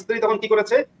স্ত্রী তখন কি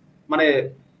করেছে, মানে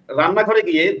রান্নাঘরে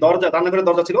গিয়ে রান্নাঘরের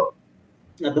দরজা ছিল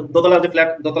দোতলার যে ফ্ল্যাট,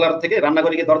 দোতলার থেকে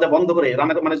রান্নাঘরে গিয়ে দরজা বন্ধ করে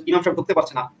মানে ইমাম সাহেব ঢুকতে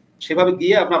পারছে না, সেভাবে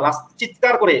গিয়ে আপনার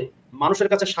চিৎকার করে মানুষের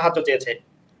কাছে সাহায্য চেয়েছে।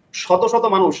 শত শত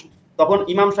মানুষ তখন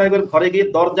ইমাম সাহেবের ঘরে গিয়ে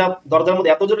দরজার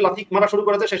মধ্যে এত জোরে লাথি মারা শুরু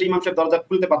করেছে, শেষে ইমাম সাহেব দরজা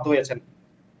খুলতে বাধ্য হয়েছেন।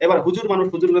 এবার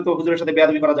হুজুরের সাথে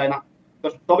বেয়াদবি করা যায় না,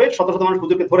 তবে শত শত মানুষ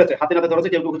হুজুরকে ধরেছে, হাতে নাতে ধরেছে,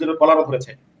 কেউ হুজুরের কলারও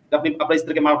ধরেছে, আপনি আপনার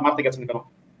স্ত্রীকে মারতে গেছেন কেন।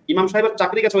 ইমাম সাহেবের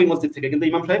চাকরি গেছে ওই মসজিদ থেকে, কিন্তু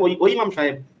ইমাম সাহেব ওই ইমাম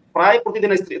সাহেব প্রায়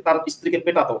প্রতিদিন তার স্ত্রীকে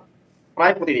পেটাতো,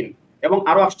 প্রায় প্রতিদিন। এবং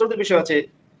আরো আশ্চর্যের বিষয় আছে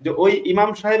যে ওই ইমাম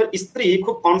সাহেবের স্ত্রী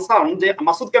খুব কনসার্ন যে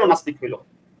মাসুদ কেন নাস্তিক হইল,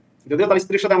 যদিও তার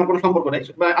স্ত্রীর সাথে আমার কোনো সম্পর্ক নেই,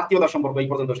 আত্মীয়তার সম্পর্ক এই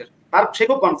পর্যন্ত শেষ, সে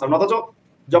খুব কনসার্ন। অথচ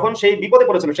যখন সেই বিপদে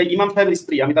পড়েছিল সেই ইমাম সাহেবের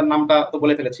স্ত্রী, আমি তার নামটা তো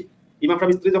বলে ফেলেছি, ইমাম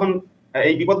সাহেবের স্ত্রী যখন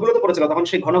এই বিপদগুলোতে পড়েছিল তখন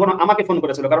সে ঘন ঘন আমাকে ফোন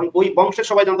করেছিল, কারণ ওই বংশের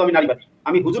সবাই জানতো আমি নারীবাদী,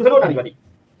 আমি হুজুর হলেও নারীবাদী।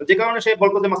 যে কারণে সে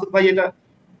বলতো যে মাসুদ ভাই এটা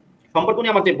সম্পর্ক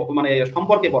নিয়ে আমার যে মানে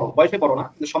সম্পর্কে বড়, বয়সে বড় না,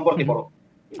 সম্পর্কে বড়,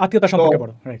 আত্মীয়তা সম্পর্কে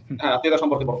বড়, হ্যাঁ আত্মীয়তা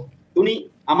সম্পর্কে বড়। উনি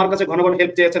আমার কাছে ঘন ঘন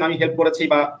হেল্প চেয়েছেন, আমি হেল্প করেছি,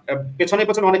 বা পেছনে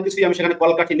অনেক কিছুই আমি সেখানে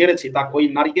কলকাঠি নেড়েছি তা ওই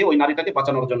নারীটাকে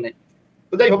বাঁচানোর জন্য।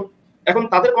 তো যাই হোক, এখন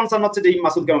তাদের কনসার্ন হচ্ছে যে এই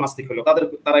মাসুদ কেন নাস্তিক হলো,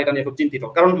 তারা এটা নিয়ে খুব চিন্তিত,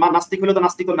 কারণ নাস্তিক হলো তো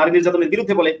নাস্তিক নারী নির্যাতনের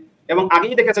বিরুদ্ধে বলে, এবং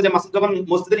আগেই দেখেছে যে মাসুদ যখন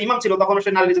মসজিদের ইমাম ছিল তখন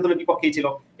সে নারী নির্যাতনের বিপক্ষেই ছিল,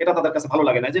 এটা তাদের কাছে ভালো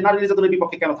লাগে না যে নারী নির্যাতনের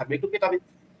বিপক্ষে কেন থাকবে, একটু পেটাবে।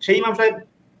 সেই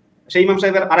ইমাম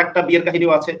সাহেবের আরেকটা বিয়ের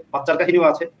কাহিনীও আছে, বাচ্চার কাহিনীও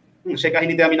আছে, সে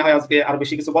কাহিনীতে আমি না হয় আজকে আর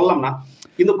বেশি কিছু বললাম না,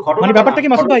 কিন্তু মানে ব্যাপারটা কি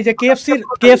মাসুদ ভাই যে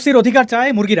কেএফসির অধিকার চায়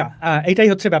মুরগিরা, এইটাই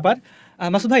হচ্ছে ব্যাপার।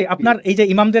 মাসুদ ভাই আপনার এই যে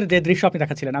ইমামদের যে দৃশ্য আপনি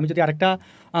দেখাচ্ছিলেন, আমি যদি আরেকটা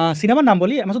সিনেমার নাম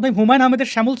বলি, মাসুদ ভাই হুমায়ুন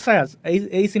আহমেদের শ্যামল ছায়া,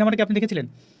 এই সিনেমাটা কি আপনি দেখেছিলেন?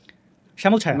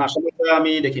 শ্যামল ছায়া না,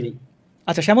 আমি দেখিনি।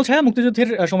 আচ্ছা, শ্যামল ছায়া মুক্তিযুদ্ধের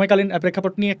সময়কালীন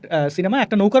প্রেক্ষাপট নিয়ে সিনেমা,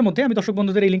 একটা নৌকার মধ্যে, আমি দর্শক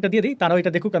বন্ধুদের এই লিঙ্কটা দিয়ে দিই, তারাও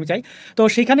এটা দেখুক আমি চাই। তো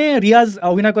সেইখানে রিয়াজ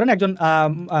অভিনয় করেন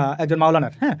একজন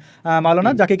মাওলানার, হ্যাঁ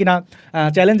মাওলানা, যাকে কিনা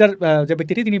চ্যালেঞ্জার যে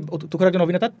ব্যক্তিটি, তিনি তুখোর একজন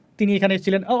অভিনেতা, তিনি এখানে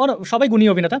ছিলেন, সবাই গুণী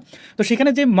অভিনেতা। তো সেখানে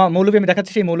যে মৌলবী আমি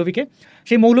দেখাচ্ছি,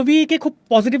 সেই মৌলবীকে খুব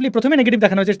পজিটিভলি প্রথমে নেগেটিভ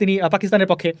দেখানো হয়েছে, তিনি পাকিস্তানের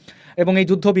পক্ষে, এবং এই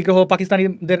যুদ্ধ বিগ্রহ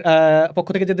পাকিস্তানিদের পক্ষ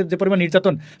থেকে যে পরিমাণ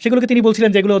নির্যাতন, সেগুলোকে তিনি বলছিলেন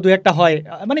যেগুলো দু একটা হয়,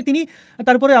 মানে তিনি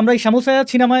তারপরে আমরা এই শ্যামল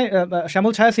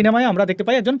ছায়া সিনেমায় আমরা দেখতে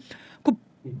পাই একজন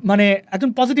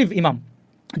পজিটিভ ইমাম,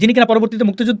 যিনি কিনা পরবর্তীতে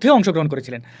মুক্তিযুদ্ধেও অংশগ্রহণ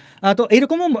করেছিলেন। তো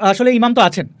এইরকমও আসলে ইমাম তো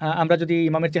আছেন, আমরা যদি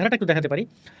ইমামের চেহারাটা একটু দেখাতে পারি,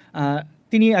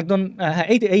 তিনি একজন, হ্যাঁ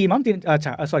এই ইমাম, তিনি,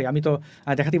 আচ্ছা সরি আমি তো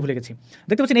দেখাতেই ভুলে গেছি,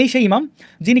 দেখতে পাচ্ছেন এই সেই ইমাম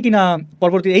যিনি কিনা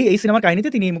পরবর্তী এই সিনেমার কাহিনীতে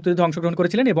তিনি মুক্তিযুদ্ধে অংশগ্রহণ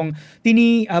করেছিলেন, এবং তিনি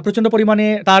প্রচণ্ড পরিমাণে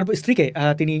তার স্ত্রীকে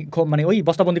তিনি মানে ওই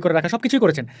বস্তাবন্দি করে রাখা সব কিছুই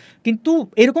করেছেন। কিন্তু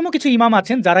এরকমও কিছু ইমাম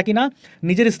আছেন যারা কিনা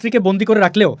নিজের স্ত্রীকে বন্দি করে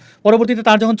রাখলেও পরবর্তীতে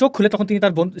তার যখন চোখ খুলে তখন তিনি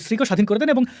তার স্ত্রীকেও স্বাধীন করে দেন,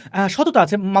 এবং সততা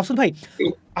আছে। মাসুদ ভাই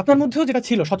আপনার মধ্যেও যেটা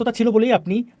ছিল, সততা ছিল বলেই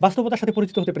আপনি বাস্তবতার সাথে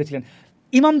পরিচিত হতে পেরেছিলেন।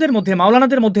 ইমামদের মধ্যে,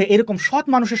 মাওলানাদের মধ্যে এরকম সৎ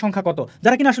মানুষের সংখ্যা কত,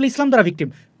 যারা কিনা আসলে ইসলাম দ্বারা ভিকটিম,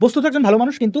 বস্তুত একজন ভালো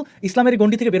মানুষ কিন্তু ইসলামের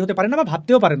গণ্ডি থেকে বের হতে পারেন না বা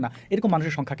ভাবতেও পারেন না, এরকম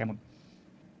মানুষের সংখ্যা কেমন?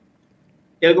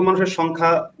 এরকম মানুষের সংখ্যা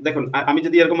দেখুন, আমি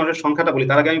যদি এরকম মানুষের সংখ্যাটা বলি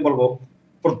তার আগে আমি বলবো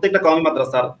প্রত্যেকটা কওমি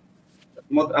মাদ্রাসার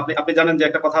আপনি জানেন যে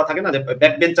একটা কথা থাকে না, যে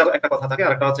ব্যাক বেঞ্চার একটা কথা থাকে,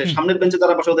 আর একটা হচ্ছে সামনের বেঞ্চে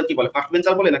যারা বসে ওদের কি বলে, ফার্স্ট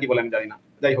বেঞ্চার বলে নাকি বলে আমি জানি না,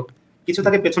 যাই হোক, কিছু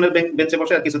থাকে পেছনের বেঞ্চে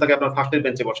বসে আর কিছু থাকে আপনার ফার্স্টের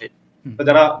বেঞ্চে বসে। তো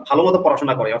যারা ভালো মতো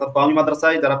পড়াশোনা করে, অর্থাৎ কওমি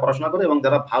মাদ্রাসায় যারা পড়াশোনা করে এবং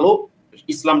যারা ভালো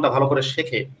ইসলামটা ভালো করে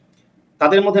শেখে,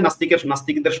 তাদের মধ্যে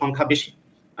নাস্তিকদের সংখ্যা বেশি।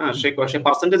 হ্যাঁ, সে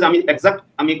পার্সেন্টেজ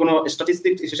আমি কোনো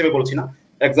স্ট্যাটিস্টিক হিসেবে বলছি না,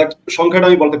 এক্সাক্ট সংখ্যাটা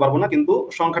আমি বলতে পারবো না, কিন্তু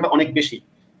সংখ্যাটা অনেক বেশি।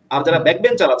 আর যারা ব্যাক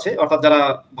বেঞ্চার আছে, অর্থাৎ যারা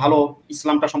ভালো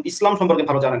ইসলাম সম্পর্কে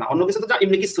ভালো জানে না, অন্য কিছু তো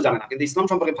এমনি কিছু জানে না, কিন্তু ইসলাম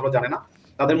সম্পর্কে ভালো জানে না,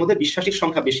 তাদের মধ্যে বিশ্বাসীর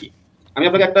সংখ্যা বেশি। আমি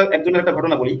আপনাকে একজনের একটা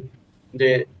ঘটনা বলি, যে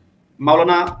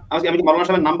মাওলানা, আমি কি মাওলানা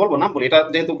সাহেবের নাম বলি, এটা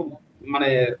যেহেতু খুব মানে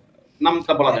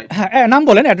নামটা বলা যায়, হ্যাঁ নাম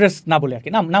বলেন, অ্যাড্রেস না বলে আর কি,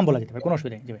 নাম বলা যেতে পারে, কোনো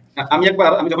অসুবিধা নেই।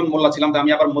 আমি যখন মোল্লা ছিলাম,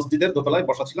 আমি আবার মসজিদের দোতলায়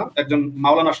বসা ছিলাম একজন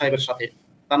মাওলানা সাহেবের সাথে,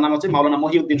 তার নাম হচ্ছে মাওলানা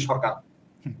মহিউদ্দিন সরকার।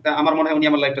 তা আমার মনে হয় উনি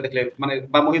আমার লাইভটা দেখলে মানে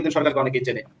বা মহিউদ্দিন সরকারকে অনেকেই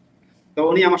চেনে। তো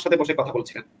উনি আমার সাথে বসে কথা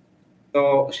বলছিলেন। তো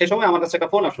সেই সময় আমার কাছে একটা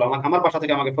ফোন আসলো। আমার বাসা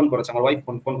থেকে আমাকে ফোন করেছে, আমার ওয়াইফ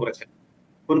ফোন করেছে।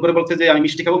 ফোন করে বলছে যে, "আমি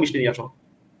মিষ্টি খাবো, মিষ্টি নিয়ে আসো।"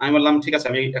 আমি বললাম, "ঠিক আছে,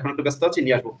 আমি এখন একটু ব্যস্ত আছি,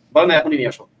 নিয়ে আসবো।" বলে, "না, এখনই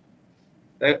নিয়ে আসো।"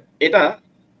 তা এটা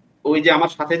ওই যে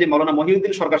আমার সাথে যে মাওলানা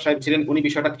মহিউদ্দিন সরকার সাহেব ছিলেন, উনি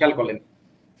বিষয়টা খেয়াল করলেন।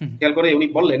 হুম। খেয়াল করে উনি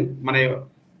বললেন, মানে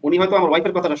উনি হয়তো আমার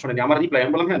ওয়াইফের কথাটা শোনেনি, আমার রিপ্লাই।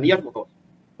 আমি বললাম, "হ্যাঁ, নিয়ে আসবো তো।"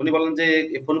 উনি বললেন যে,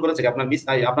 "ফোন করেছে কি আপনার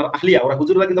আপনার আহলিয়া?" ওরা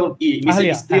হুজুররা কিন্তু আবার মিসেস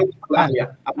আহলিয়া, স্ত্রী হ্যাঁ, হ্যাঁ, আহলিয়া।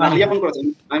 "আপনার আহলিয়া ফোন করেছেন?"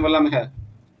 আমি বললাম, "হ্যাঁ।"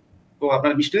 "তো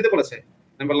আপনার মিষ্টি দিতে বলেছে?"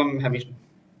 আমি বললাম, "হ্যাঁ, মিষ্টি।"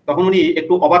 তখন উনি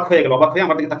একটু অবাক হয়ে গেল। অবাক হয়ে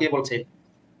আমার দিকে তাকিয়ে বলছে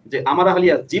যে, "আমার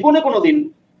আহলিয়া জীবনে কোনোদিন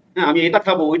হ্যাঁ, আমি এটা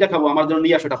খাবো, ওইটা খাবো, আমার জন্য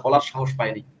নিয়ে আসো, এটা বলার সাহস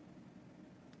পায়নি।"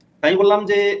 তাই আমি বললাম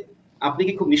যে, "আপনি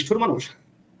কি খুব নিষ্ঠুর মানুষ?"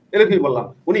 এরকমই বললাম।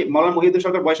 উনি মাওলানা মহিউদ্দিন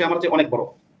সরকার বয়সে আমার চেয়ে অনেক বড়।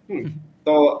 হুম?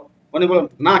 তো উনি বললেন,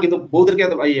 "না, কিন্তু বউদেরকে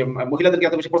এত মহিলাদেরকে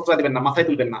এত বেশি প্রশ্রয় দিবেন না, মাথায়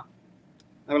তুলবেন না।"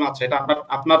 আমি বললাম, "আচ্ছা, এটা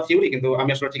আপনার থিওরি, কিন্তু আমি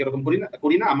আসলে ঠিক এরকম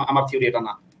করি না। আমার থিওরি এটা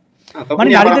না।" হ্যাঁ, তখন মানে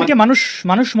উনি আবার নারীদেরকে মানুষ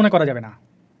মানুষ মনে করা যাবে না।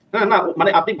 না,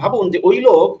 মানে আপনি ভাবুন যে ওই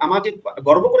লোক আমাকে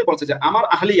গর্ব করে বলছে যে আমার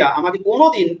আহলিয়া আমাকে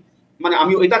কোনোদিন মানে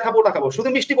আমি এটা খাবো, ওটা খাবো, শুধু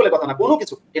মিষ্টি বলে কথা না, কোনো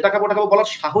কিছু এটা খাবো, ওটা খাবো বলার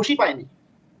সাহসই পায়নি।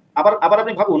 আবার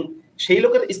আপনি ভাবুন, সেই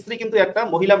লোকের স্ত্রী কিন্তু একটা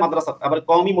মহিলা মাদ্রাসা, আবার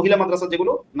কওমি মহিলা মাদ্রাসা,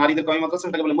 যেগুলো নারীদের কওমি মাদ্রাসা,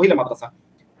 সেটাকে বলে মহিলা মাদ্রাসা।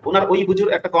 উনার ওই হুজুর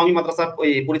একটা কওমি মাদ্রাসা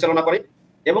পরিচালনা করে,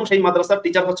 এবং সেই মাদ্রাসার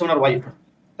টিচার হচ্ছে উনার ওয়াইফ।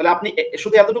 তাহলে আপনি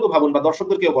শুধু এতটুকু ভাবুন, বা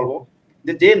দর্শকদেরকেও বলবো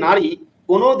যে নারী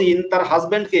কোনোদিন তার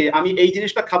হাজবেন্ডকে আমি এই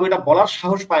জিনিসটা খাবো এটা বলার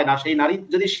সাহস পায় না, সেই নারী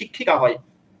যদি শিক্ষিকা হয়,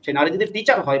 সেই নারী যদি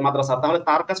টিচার হয় মাদ্রাসা, তাহলে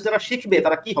তার কাছে যারা শিখবে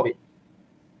তারা কি হবে,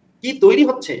 কি তৈরি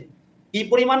হচ্ছে, কি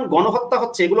পরিমাণ গণহত্যা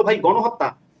হচ্ছে, এগুলো ভাই গণহত্যা।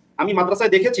 আমি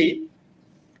মাদ্রাসায় দেখেছি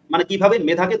মানে কিভাবে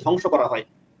মেধাকে ধ্বংস করা হয়,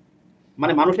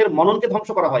 মানে মানুষের মননকে ধ্বংস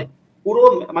করা হয়। পুরো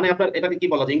মানে আপনার এটাকে কি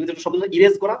বলা যায়, ইংরেজিতে শব্দ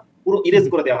ইরেজ করা, পুরো ইরেজ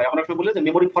করে দেওয়া হয়। আমরা সময় বলে যে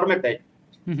মেমোরি ফরম্যাট দেয়।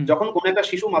 যখন কোন একটা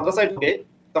শিশু মাদ্রাসায় ঢোকে,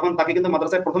 তখন তাকে কিন্তু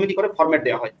মাদ্রাসায় প্রথমে কি করে ফরম্যাট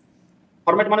দেওয়া হয়।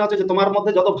 ফরম্যাট মানে হচ্ছে যে তোমার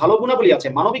মধ্যে যত ভালো গুণাবলী আছে,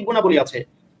 মানবিক গুণাবলী আছে,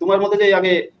 তোমার মধ্যে যে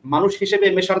আগে মানুষ হিসেবে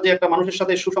মেশার যে একটা মানুষের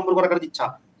সাথে সুসম্পর্ক রাখার ইচ্ছা,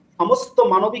 সমস্ত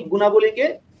মানবিক গুণাবলীকে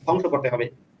ধ্বংস করতে হবে।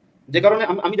 যে কারণে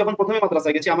আমি যখন প্রথমে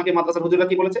মাদ্রাসায় গেছি, আমাকে মাদ্রাসার হুজুররা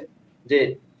কি বলেছে যে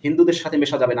হিন্দুদের সাথে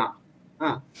মেশা যাবে না,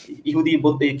 হ্যাঁ, ইহুদি,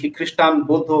 খ্রিস্টান,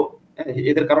 বৌদ্ধ,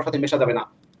 এদের কারোর সাথে মেশা যাবে না,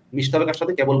 মিশতে হবে কার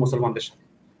সাথে, কেবল মুসলমানদের সাথে।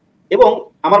 এবং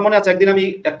আমার মনে আছে একদিন আমি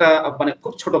একটা মানে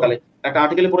খুব ছোটকালে একটা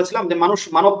আর্টিকেলে পড়েছিলাম যে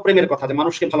মানব প্রেমের কথা, যে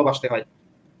মানুষকে ভালোবাসতে হয়।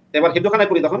 এবার হেফজোখানায়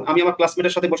পড়ি, তখন আমি আমার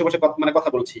ক্লাসমেটের সাথে বসে মানে কথা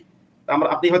বলছি।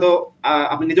 আপনি হয়তো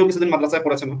আপনি নিজেও কিছুদিন মাদ্রাসায়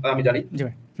পড়েছেন, আমি জানি। জি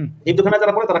ভাই। হুম। হেফজোখানায়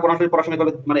যারা পড়ে তারা কোরআন শরীফ পড়াশোনা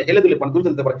করে মানে হেলে দুলে পড়ে,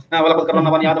 দুলতে পড়ে। হ্যাঁ, ওয়ালাকাদ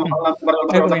কারামনা বানি আদম,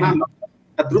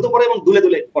 দ্রুত পড়ে এবং দুলে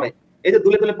পড়ে। এই যে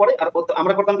দুলে পড়ে, আর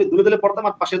আমরা করতাম কি, দুলে পড়তাম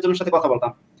আর পাশের জনের সাথে কথা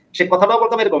বলতাম। সে কথাটাও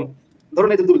বলতাম এরকম, ধরুন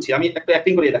এই যে দুলছি, আমি একটা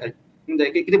অ্যাক্টিং করিয়ে দেখাই যে,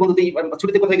 "কি বন্ধু, তুই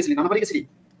ছুটিতে কোথায় গেছিলি? নানা বাড়ি গেছিলি?"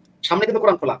 সামনে কিন্তু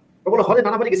কোরআন খোলা। ও বলে, "হলে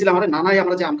নানা বাড়ি গেছিলাম, আরে নানাই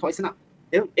আমরা যে আম খাওয়াইছি না।"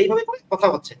 এইভাবে করে কথা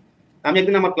হচ্ছে। আমি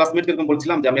একদিন আমার ক্লাসমেটকে এরকম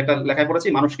বলছিলাম যে আমি একটা লেখায় পড়েছি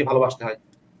মানুষকে ভালোবাসতে হয়।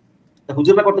 তা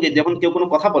হুজুররা করতো কি, যখন কেউ কোনো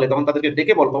কথা বলে তখন তাদেরকে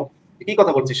ডেকে বলতো, "কি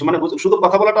কথা বলছিস?" মানে শুধু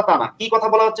কথা বলাটা তা না, কি কথা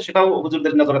বলা হচ্ছে সেটাও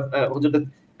হুজুরদের নজরে,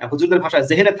 হুজুরদের ভাষায়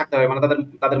জেহেনে থাকতে হবে, মানে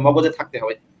তাদের মগজে থাকতে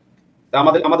হবে। তা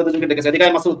আমাদের দুজনকে ডেকেছে, "এদিকে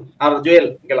আয় মাসুদ আর জুয়েল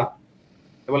গেলা।"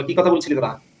 বলে, "কি কথা বলছিলি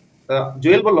তোরা?" তা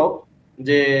জুয়েল বলল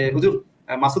যে, "হুজুর,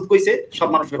 মাসুদ কইছে সব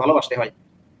মানুষকে ভালোবাসতে হয়।"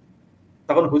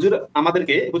 তখন হুজুর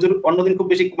অন্যদিন খুব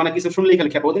বেশি মানে কিছু শুনলেই খালি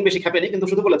খেপে, ওদিন বেশি খেপেনি, কিন্তু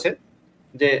শুধু বলেছে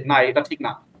যে, "না, এটা ঠিক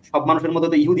না। সব মানুষের মধ্যে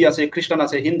তো ইহুদি আছে, খ্রিস্টান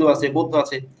আছে, হিন্দু আছে, বৌদ্ধ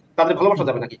আছে, তাদের ভালোবাসা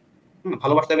যাবে নাকি?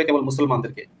 ভালোবাসতে হবে কেবল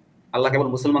মুসলমানদেরকে। আল্লাহ কেবল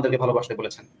মুসলমানদেরকে ভালোবাসতে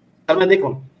বলেছেন।" তার মানে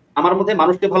দেখুন, আমার মধ্যে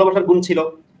মানুষকে ভালোবাসার গুণ ছিল,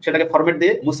 সেটাকে ফরম্যাট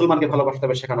দিয়ে মুসলমানকে ভালোবাসতে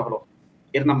হবে শেখানো হলো।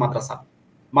 এর নাম মাদ্রাসা।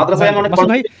 মাদ্রাসায় আমি অনেক মাসুদ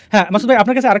ভাই, হ্যাঁ মাসুদ ভাই,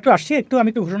 আপনার কাছে আরেকটু আসছি, আমি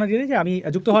একটু ঘোষণা দিয়ে দিই যে আমি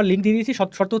যুক্ত হওয়ার লিঙ্ক দিয়ে দিয়েছি।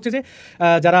 শর্ত হচ্ছে যে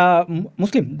যারা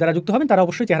মুসলিম যারা যুক্ত হবেন তারা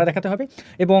অবশ্যই চেহারা দেখাতে হবে,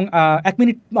 এবং 1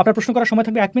 মিনিট আপনার প্রশ্ন করার সময়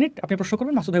থাকবে, 1 মিনিট আপনি প্রশ্ন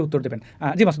করবেন, মাসুদ ভাই উত্তর দেবেন।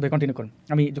 জি মাসুদ ভাই, কন্টিনিউ করুন,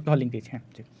 আমি যুক্ত হওয়ার লিঙ্ক দিয়েছি। হ্যাঁ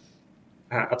জি।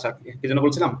 হ্যাঁ, আচ্ছা, কি জন্য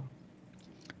বলছিলাম?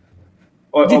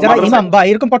 জি, যারা ইমাম বা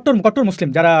এরকম কট্টর মুসলিম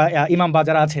যারা ইমাম বা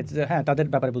যারা আছে, হ্যাঁ, তাদের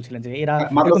ব্যাপারে বলছিলেন যে এরা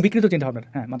এরকম বিকৃত চিন্তা ভাবনার।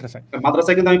 হ্যাঁ,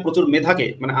 মাদ্রাসায় কিন্তু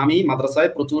আমি মাদ্রাসায়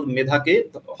প্রচুর মেধাকে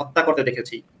হত্যা করতে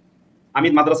দেখেছি। আমি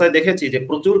মাদ্রাসায় দেখেছি যে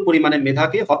প্রচুর পরিমাণে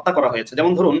মেধাকে হত্যা করা হয়েছে।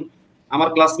 যেমন ধরুন, আমার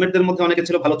ক্লাসমেটদের মধ্যে অনেকে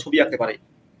ছিল ভালো ছবি আঁকতে পারে।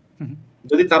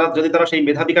 যদি তারা সেই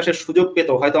মেধা বিকাশের সুযোগ পেত,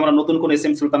 হয়তো আমরা নতুন কোন এস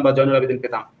এম সুলতান বা জয়নুল আবেদিন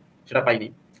পেতাম, সেটা পাইনি।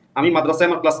 আমি মাদ্রাসায়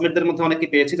আমার ক্লাসমেটদের মধ্যে অনেকে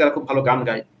পেয়েছি যারা খুব ভালো গান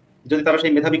গায়। যদি তারা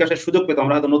সেই মেধা বিকাশের সুযোগ পেত,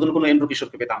 আমরা হয়তো নতুন কোনো এন্ড্রু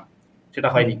কিশোরকে পেতাম, সেটা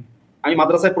হয়নি। আমি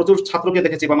মাদ্রাসায় প্রচুর ছাত্রকে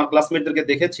দেখেছি বা আমার ক্লাসমেটদেরকে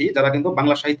দেখেছি যারা কিন্তু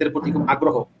বাংলা সাহিত্যের প্রতি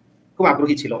খুব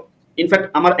আগ্রহী ছিল। ইনফ্যাক্ট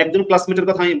আমার একজন ক্লাসমেটের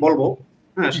কথা আমি বলবো,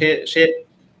 হ্যাঁ,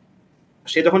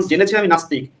 সে যখন জেনেছে আমি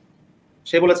নাস্তিক,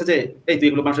 সে বলেছে যে, "এই তুই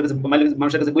এগুলো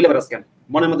মানুষের কাছে বইলে বেড়াস কেন?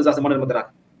 মনের মধ্যে যা আছে মনের মধ্যে রাখ।"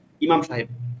 ইমাম সাহেব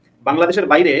বাংলাদেশের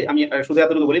বাইরে, আমি শুধু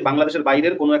এতটুকু বলি, বাংলাদেশের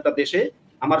বাইরের কোনো একটা দেশে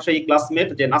আমার সেই ক্লাসমেট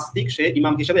যে নাস্তিক, সে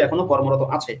ইমাম হিসেবে এখনো কর্মরত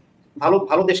আছে, ভালো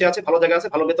ভালো দেশে আছে, ভালো জায়গায় আছে,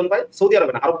 ভালো বেতন পায়। সৌদি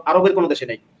আরবে না, আরবের কোনো দেশে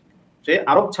নেই, সে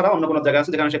আরব ছাড়া অন্য কোনো জায়গায়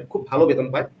আছে যেখানে সে খুব ভালো বেতন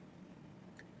পায়।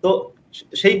 তো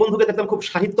সেই বন্ধুকে দেখতাম খুব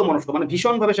সাহিত্য মনস্ক, মানে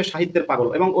ভীষণভাবে সে সাহিত্যের পাগল।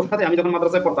 এবং ওর সাথে আমি যখন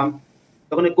মাদ্রাসায় পড়তাম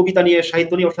তখন এই কবিতা নিয়ে,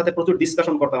 সাহিত্য নিয়ে ওর সাথে প্রচুর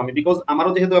ডিসকাশন করতাম আমি, বিকজ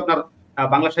আমারও যেহেতু আপনার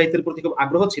বাংলা সাহিত্যের প্রতি খুব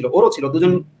আগ্রহ ছিল, ওরও ছিল।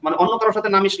 দুজন মানে অন্য কারোর সাথে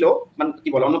না মিশলেও, মানে কি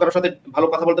বলে, অন্য কারোর সাথে ভালো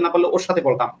কথা বলতে না পারলে ওর সাথে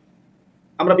বলতাম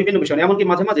আমরা বিভিন্ন বিষয় নিয়ে। এমনকি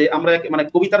মাঝে মাঝে আমরা মানে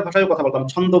কবিতার ভাষায় কথা বলতাম,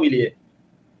 ছন্দ মিলিয়ে।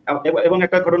 এবং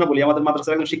একটা ঘটনা বলি, আমাদের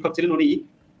মাদ্রাসার একজন শিক্ষক ছিলেন, উনি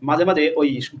মাঝে মাঝে ওই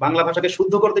বাংলা ভাষাকে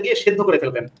শুদ্ধ করতে গিয়ে সেদ্ধ করে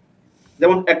ফেলতেন।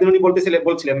 যেমন একদিন উনি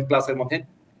বলছিলেন ক্লাসের মধ্যে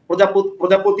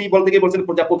প্রজাপতি বলতে গিয়ে বলছেন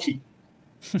প্রজাপক্ষী।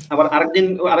 আবার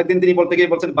আরেকদিন তিনি বলতে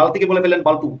গিয়ে বলছেন বালতিকে বলে ফেললেন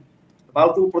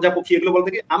বালতু প্রজাপক্ষী, এগুলো বলতে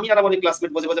গিয়ে আমি আর আমার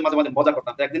ক্লাসমেট বসে বসে মাঝে মাঝে মজা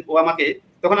করতাম। একদিন ও আমাকে,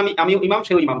 তখন আমিও ইমাম,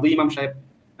 সেও ইমাম, দুই ইমাম সাহেব।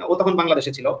 ও তখন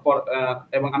বাংলাদেশে ছিল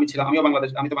এবং আমিও বাংলাদেশ,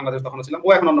 আমি তো বাংলাদেশ তখন ছিলাম, ও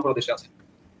এখন অন্য কোনো দেশে আছে।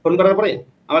 ফোন করার পরে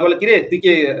আমাকে বলে, কিরে তুই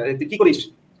কি করিস?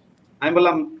 আমি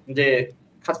বললাম যে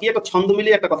কি একটা ছন্দ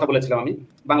মিলিয়ে একটা কথা বলেছিলাম আমি,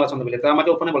 বাংলা ছন্দ মিলিয়ে। তো আমাকে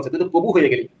ওখানে বলছে তুই তো কবু হয়ে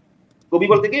গেলি। কবি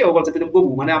বলতে কি, ও বলছে তুই তো কবু,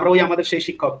 মানে আমরা ওই আমাদের সেই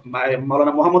শিক্ষক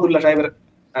মাওলানা মোহাম্মদুল্লাহ সাহেবের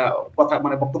কথা,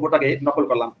 মানে বক্তব্যটাকে নকল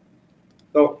করলাম।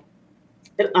 তো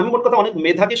আমি মোট কথা অনেক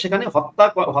মেধাকে সেখানে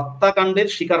হত্যাকাণ্ডের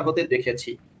শিকার হতে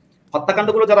দেখেছি।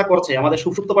 হত্যাকাণ্ডগুলো যারা করছে, আমাদের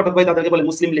সুষুপ্ত পাঠক ভাই তাদেরকে বলে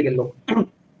মুসলিম লীগের লোক।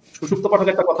 সুষুপ্ত পাঠক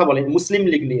একটা কথা বলে মুসলিম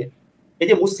লীগ নিয়ে, এই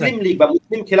যে মুসলিম লীগ বা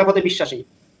মুসলিম খেলাফতে বিশ্বাসী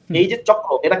এই যে চক্র,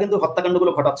 এরা কিন্তু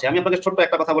হত্যাকাণ্ডগুলো ঘটাচ্ছে। আমি আপনাকে ছোট্ট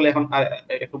একটা কথা বলে এখন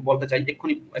একটু বলতে চাই,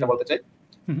 এক্ষুনি এটা বলতে চাই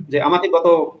যে আমাকে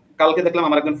কালকে দেখলাম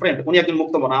আমার একজন ফ্রেন্ড, উনি একজন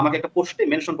মুক্তমনা, আমাকে একটা পোস্টে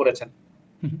মেনশন করেছেন।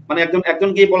 মানে একজন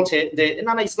গিয়ে বলছে যে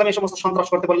না ইসলাম এই সমস্ত সন্ত্রাস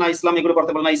করতে পারে না, ইসলাম এগুলো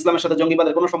করতে পারে না, ইসলামের সাথে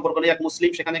জঙ্গিবাদের কোনো সম্পর্ক নেই। এক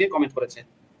মুসলিম সেখানে গিয়ে কমেন্ট করেছে।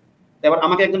 এবার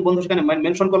আমাকে একজন বন্ধু সেখানে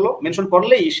মেনশন করলো, মেনশন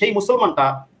করলেই সেই মুসলমানটা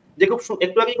যে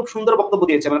একটু আগে খুব সুন্দর বক্তব্য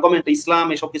দিয়েছে, মানে কমেন্টে ইসলাম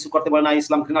এসব কিছু করতে পারে না,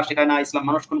 ইসলাম ঘৃণা শেখায় না, ইসলাম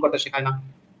মানুষ খুন করতে শেখায় না।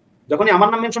 যখনই আমার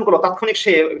নাম মেনশন করলো, তাৎক্ষণিক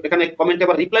সে এখানে কমেন্টে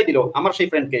আবার রিপ্লাই দিল আমার সেই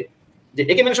ফ্রেন্ডকে যে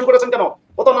একে মেনশন করেছেন কেন,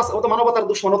 ও তো মানবতার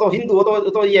দুশ্মন, ও তো হিন্দু, ও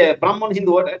তো ব্রাহ্মণ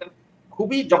হিন্দু।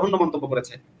 খুবই জঘন্য মন্তব্য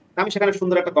করেছে। আমি সেখানে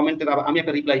সুন্দর একটা কমেন্টের আমি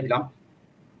একটা রিপ্লাই দিলাম।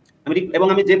 এবং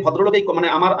আমি যে ভদ্রলোকেই মানে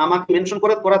আমাকে মেনশন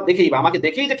করা দেখেই বা আমাকে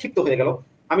দেখেই যে ক্ষিপ্ত হয়ে গেল,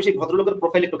 আমি সেই ভদ্রলোকের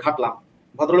প্রোফাইল একটু ঘাটলাম।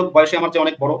 ভদ্রলোক বয়সে আমার চেয়ে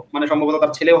অনেক বড়, মানে সম্ভবত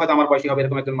তার ছেলেও হয়তো আমার বয়সী হবে,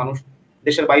 এরকম একজন মানুষ।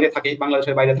 দেশের বাইরে থাকে,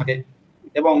 বাংলাদেশের বাইরে থাকে,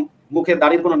 এবং মুখে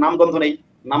দাড়ির কোনো নামগন্ধ নেই।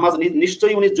 নামাজ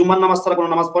নিশ্চয়ই উনি জুম্মার নামাজ ছাড়া কোনো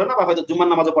নামাজ পড়ে না, বা হয়তো জুম্মার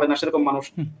নামাজও পড়ে না, সেরকম মানুষ।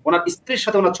 ওনার স্ত্রীর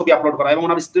সাথে ওনার ছবি আপলোড করা, এবং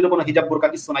ওনার স্ত্রীর কোনো হিজাব বোরকা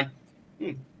কিছু নাই।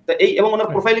 তো এবং ওনার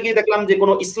প্রোফাইলে গিয়ে দেখলাম যে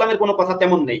কোনো ইসলামের কোনো কথা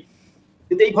তেমন নেই।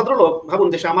 কিন্তু এই ভদ্রলোক, ভাবুন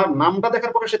যে আমার নামটা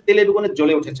দেখার পরে সে তেলে বেগুনে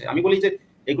জ্বলে উঠেছে। আমি বলি যে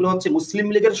এগুলো হচ্ছে মুসলিম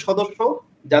লীগের সদস্য,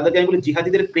 যাদেরকে আমি বলি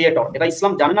জিহাদিদের ক্রিয়েটর। এরা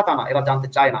ইসলাম জানে না তা না, এরা জানতে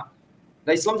চায় না।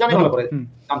 ইসলাম জানে ভালো করে,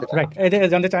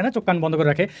 জানতে চায় না, চোখ কান বন্ধ করে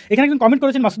রাখে। এখানে একজন কমেন্ট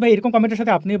করেছেন মাসুদ ভাই, এরকম কমেন্টের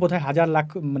সাথে আপনি বোধহয় হাজার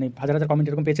হাজার কমেন্ট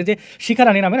এরকম পেয়েছে যে শিখা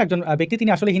রানী নামের একজন ব্যক্তি,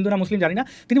 তিনি আসলে হিন্দু না মুসলিম জানি না,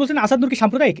 তিনি বলছেন আসাদ নূর কি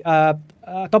সাম্প্রদায়িক,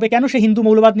 তবে কেন সে হিন্দু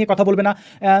মৌলবাদ নিয়ে কথা বলবে না?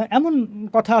 এমন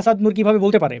কথা আসাদ নূর কিভাবে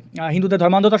বলতে পারে? হিন্দুদের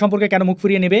ধর্মান্ধতা সম্পর্কে কেন মুখ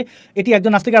ফিরিয়ে নেবে? এটি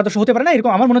একজন নাস্তিকের আদর্শ হতে পারে না,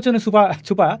 এরকম আমার মনে হচ্ছে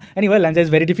Chhupa. Anyway, language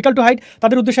is very difficult to hide.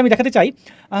 তাদের উদ্দেশ্যে আমি দেখাতে চাই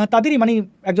তাদেরই মানে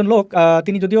একজন লোক,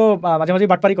 তিনি যদিও মাঝে মাঝে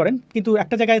বাটপারি করেন, কিন্তু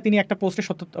একটা জায়গায় তিনি একটা পোস্টের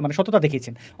সত্যতা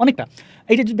দেখিয়েছেন অনেকটা।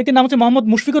 এই যে ব্যক্তির নাম হচ্ছে মোহাম্মদ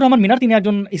মুশফিকুর রহমান মিনার, তিনি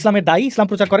একজন ইসলামের দায়ী, ইসলাম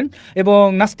প্রচার করেন এবং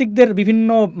নাস্তিকদের বিভিন্ন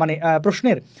মানে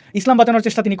প্রশ্নের ইসলাম বাঁচানোর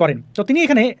চেষ্টা তিনি করেন। তো তিনি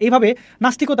এখানে এইভাবে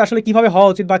নাস্তিকতা আসলে কিভাবে হওয়া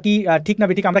উচিত বা কি ঠিক না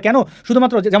বেঠিক, আমরা কেন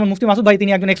শুধুমাত্র যেমন মুফতি মাসুদ ভাই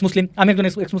তিনি একজন এক্স মুসলিম, আমি একজন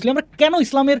এক্স মুসলিম, আমরা কেন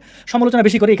ইসলামের সমালোচনা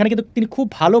বেশি করি, এখানে কিন্তু তিনি খুব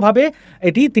ভালোভাবে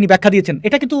তিনি ব্যাখ্যা দিয়েছেন।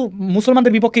 এটা কিন্তু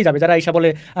মুসলমানদের বিপক্ষেই যাবে যারা এইসব বলে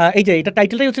এই যে এটা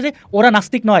টাইটেলটাই হচ্ছে যে ওরা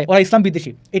নাস্তিক নয়, ওরা ইসলাম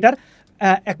বিদ্বেষী। এটার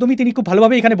একদমই তিনি খুব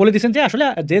ভালোভাবে এখানে বলে দিয়েছেন যে আসলে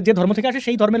যে ধর্ম থেকে আসে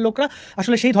সেই ধর্মের লোকরা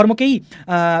আসলে সেই ধর্মকেই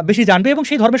বেশি জানবে এবং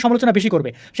সেই ধর্মের সমালোচনা বেশি করবে।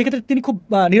 সেক্ষেত্রে তিনি খুব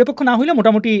নিরপেক্ষ না হইলে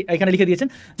মোটামুটি এখানে লিখে দিয়েছেন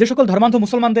যে সকল ধর্মান্ধ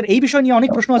মুসলমানদের এই বিষয় নিয়ে অনেক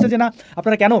প্রশ্ন আছে যে না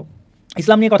আপনারা কেন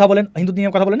ইসলাম নিয়ে কথা বলেন, হিন্দু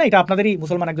নিয়ে কথা বলেন না, এটা আপনাদেরই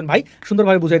মুসলমান একজন ভাই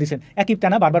সুন্দরভাবে বুঝিয়ে দিয়েছেন। একই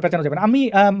টানা বারবার পেঁচানো যাবে না। আমি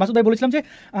মাসুদ ভাই বলেছিলাম যে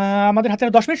আমাদের হাতে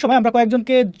 10 মিনিট সময়, আমরা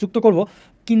কয়েকজনকে যুক্ত করব,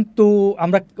 কিন্তু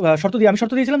আমরা আমি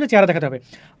শর্ত দিয়েছিলাম যে চেহারা দেখাতে হবে।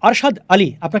 আরশাদ আলী,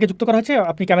 আপনাকে যুক্ত করা হয়েছে,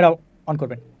 আপনি ক্যামেরা অন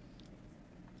করবেন।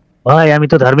 ভাই আমি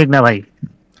তো ধার্মিক না ভাই।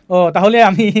 ও, তাহলে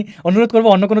আমি অনুরোধ করবো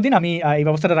অন্য কোনো দিন আমি এই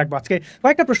ব্যবস্থাটা রাখবো। আজকে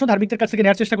কয়েকটা প্রশ্ন ধার্মিকদের কাছ থেকে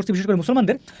নেওয়ার চেষ্টা করছি, বিশেষ করে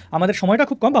মুসলমানদের। আমাদের সময়টা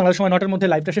খুব কম, বাংলাদেশ সময় 9টার মধ্যে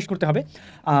লাইভটা শেষ করতে হবে।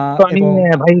 আমি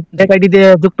ভাই এক আইডি দিয়ে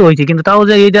যুক্ত হয়েছি, কিন্তু তাও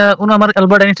যে এইটা কোনো আমার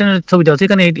অ্যালবার্ট আইনস্টাইনের ছবি আছে,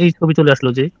 এখানে এই ছবি চলে আসলো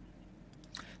যে।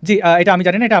 জি, এটা আমি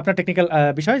জানি না, এটা আপনার টেকনিক্যাল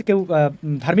বিষয়, কেউ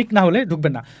ধার্মিক না হলে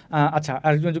ঢুকবেন না। আচ্ছা,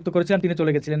 আরেকজন যুক্ত করেছিলাম, তিনি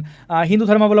চলে গেছিলেন। হিন্দু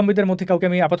ধর্মাবলম্বীদের মধ্যে কাউকে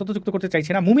আমি আপাতত যুক্ত করতে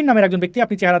চাইছি না। মুমিন নামের একজন ব্যক্তি,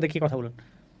 আপনি চেহারা দেখিয়ে কথা বলুন।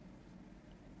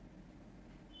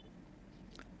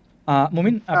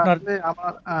 মুমিন, আপনার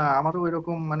আমারও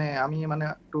ওইরকম, মানে আমি মানে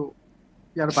একটু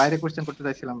ইয়ার বাইরে কোশ্চেন করতে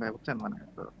চাইছিলাম ভাই, বুঝছেন, মানে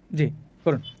তো জি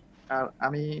করুন। আর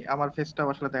আমি আমার ফেসটা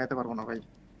আসলে দেখাতে পারবো না ভাই।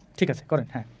 ঠিক আছে, করেন।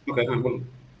 হ্যাঁ, ওকে, হ্যাঁ বলুন।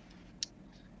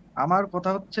 আমার কথা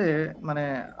হচ্ছে মানে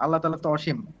আল্লাহ তাআলা তো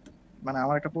অসীম, মানে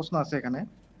আমার একটা প্রশ্ন আছে এখানে।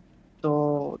 তো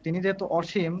তিনি যেহেতু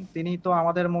অসীম, তিনি তো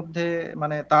আমাদের মধ্যে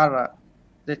মানে তার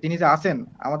যে তিনি যে আছেন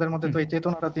আমাদের মধ্যে, তো এই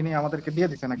চেতনাটা তিনি আমাদেরকে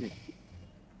দিয়ে দিছে নাকি?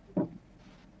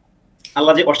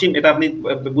 আল্লাহ যে অসীম এটা আপনি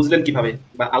বুঝলেন কিভাবে,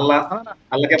 বা না, না,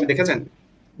 আল্লাহকে আপনি দেখেছেন?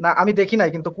 না আমি দেখি নাই,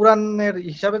 কিন্তু কোরআনের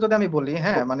হিসাবে যদি আমি বলি,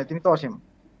 হ্যাঁ মানে তিনি তো অসীম।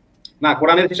 না,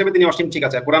 কোরআনের হিসেবে তিনি অসীম, ঠিক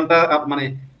আছে। কোরআনটা মানে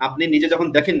আপনি নিজে যখন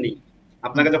দেখেননি,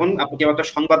 আপনাকে যখন কেউ একটা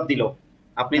সংবাদ দিল,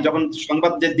 আপনি হ্যাঁ। যখন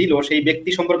সংবাদ যে দিল সেই ব্যক্তি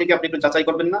সম্পর্কে কি আপনি একটু যাচাই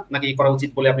করবেন না, নাকি করা উচিত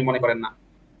বলে আপনি মনে করেন না?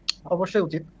 অবশ্যই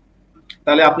উচিত।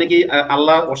 তাহলে আপনি কি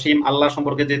আল্লাহ অসীম, আল্লাহ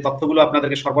সম্পর্কে যে তথ্যগুলো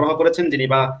আপনাদেরকে সরবরাহ করেছেন যিনি,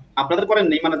 বা আপনাদের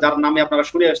করেননি, মানে যার নামে আপনারা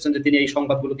শুনে আসছেন যে তিনি এই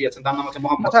সংবাদগুলো দিয়েছেন, তার নাম হচ্ছে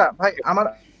মোহাম্মদ। আচ্ছা ভাই, আমার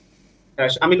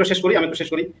আমি একটু শেষ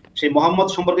করি। সেই মোহাম্মদ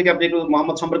সম্পর্কে কি আপনি একটু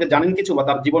মোহাম্মদ সম্পর্কে জানেন কিছু, বা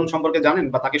তার জীবন সম্পর্কে জানেন,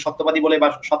 বা তাকে সত্যবাদী বলে বা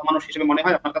সৎ মানুষ হিসেবে মনে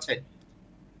হয় আপনার কাছে?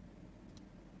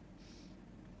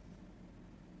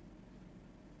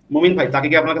 মুমিন ভাই, তাকে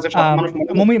কি আপনার কাছে সৎ মানুষ মনে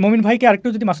হয়? মমিন ভাইকে আরেকটু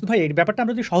যদি মাসুদ ভাই এই ব্যাপারটা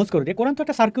আমরা যদি সহজ করে দিই, কোরআন তো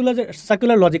একটা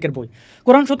সার্কুলার লজিকের বই।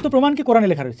 কোরআন সত্য প্রমাণ কি কোরআনে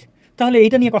লেখা রয়েছে, তাহলে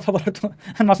এইটা নিয়ে কথা বলার তো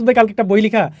মাসুদ ভাই কালকে একটা বই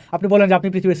লেখা, আপনি বলেন যে আপনি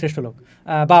পৃথিবীর শ্রেষ্ঠ লোক,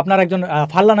 বা আপনার একজন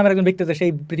ফাল্লা নামের একজন ব্যক্তি আছে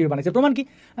সেই পৃথিবী বানিয়েছে, প্রমাণ কি?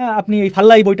 আপনি এই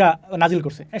ফাল্লা এই বইটা নাজিল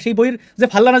করছে, সেই বইয়ের যে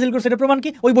ফাল্লা নাজিল করছে এটা প্রমাণ কি?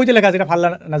 ওই বইতে লেখা আছে এটা ফাল্লা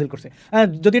নাজিল করছে।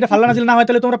 যদি এটা ফাল্লা নাজিল না হয়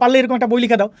তাহলে তোমরা পারলে এরকম একটা বই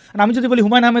লিখে দাও। আর আমি যদি বলি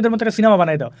হুমায়ুন আহমেদের মতো একটা সিনেমা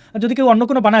বানাই দাও, যদি কেউ অন্য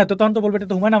কোনো বানায় তো তখন তো বলবে এটা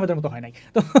তো হুমায়ুন আহমেদের মতো হয় নাই,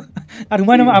 তো আর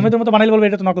হুমায়ুন আহমেদের মতো বানাইলে বলবে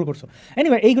এটা তো নকল করছো।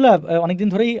 এনিওয়ে এইগুলো অনেকদিন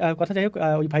ধরেই কথা। যাই হোক,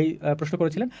 ওই ভাই প্রশ্ন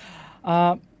করেছিলেন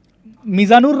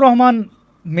মিজানুর রহমান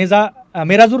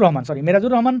মেরাজুর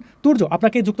রহমান তুর্য,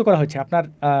 আপনাকে যুক্ত করা হয়েছে, আপনার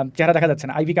চেহারা দেখা যাচ্ছে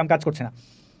না, আইভি কাম কাজ করছে না।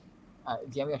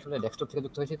 জি, আমি আসলে ডেস্কটপ থেকে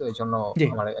যুক্ত হয়েছি, তো এই জন্য জি।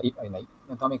 আমার নাই।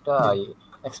 তো আমি একটা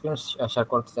এক্সপিরিয়েন্স শেয়ার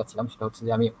করতে চাচ্ছিলাম, সেটা হচ্ছে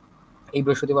যে আমি এই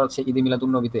বৃহস্পতিবার হচ্ছে ঈদে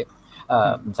মিলাদুন্নবীতে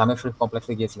জামিয়া শরীফ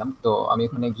কমপ্লেক্সে গিয়েছিলাম। তো আমি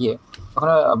ওখানে গিয়ে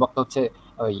ওখানে বক্তা হচ্ছে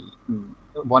ওই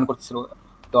বয়ান করতেছিল,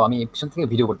 তো আমি পিছন থেকে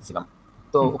ভিডিও করতেছিলাম।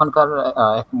 তো ওখানকার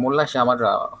এক মোল্লা এসে আমার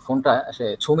ফোনটা এসে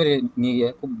ছৌ মেরে নিয়ে গিয়ে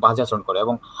খুব বাজে আচরণ করে,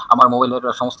 এবং আমার মোবাইলের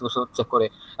সমস্ত কিছু চেক করে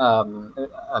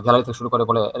গ্যালারি থেকে শুরু করে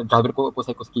বলে ড্রাইভের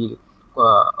কোথায় কি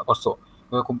করছো,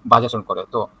 খুব বাজে আচরণ করে।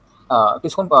 তো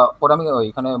কিছুক্ষণ পরে আমি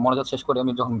ওইখানে মনোজাত শেষ করে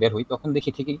আমি যখন বের হই, তখন দেখি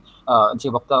ঠিকই যে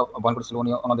বক্তা বয়ান করেছিল উনি,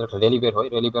 ওনাদের একটা র্যালি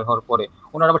বের হওয়ার পরে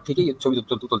ওনারা আবার ঠিকই ছবি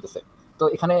তুলতেছে। তো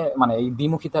এখানে মানে এই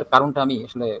দ্বিমুখিতার কারণটা আমি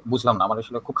আসলে বুঝলাম না, আমার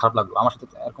আসলে খুব খারাপ লাগলো, আমার সাথে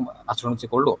এরকম আচরণ যে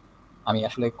করলো, আমি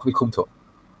আসলে খুবই ক্ষুব্ধ।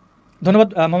 ধন্যবাদ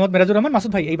মোহাম্মদ মেরাজুর রহমান।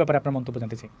 মাসুদ ভাই এই ব্যাপারে আপনার মন্তব্য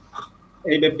জানতে চাই।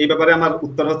 এই ব্যাপারে আমার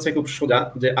উত্তর হচ্ছে খুব সোজা,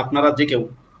 যে আপনারা যে কেউ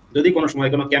যদি কোনো সময়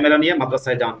কোনো ক্যামেরা নিয়ে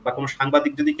মাদ্রাসায় যান, বা কোনো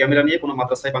সাংবাদিক যদি ক্যামেরা নিয়ে কোনো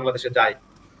মাদ্রাসায় বাংলাদেশে যায়,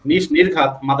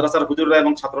 নির্ঘাত মাদ্রাসার হুজুররা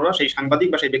এবং ছাত্ররা সেই সাংবাদিক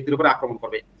বা সেই ব্যক্তির উপরে আক্রমণ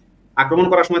করবে। আক্রমণ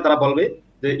করার সময় তারা বলবে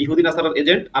যে ইহুদি নাসারার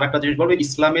এজেন্ট, আর একটা জিনিস বলবে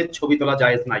ইসলামের ছবি তোলা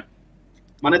জায়েজ নাই।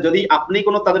 মানে যদি আপনি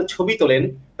কোনো তাদের ছবি তোলেন,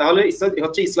 তাহলে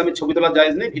হচ্ছে ইসলামের ছবি তোলা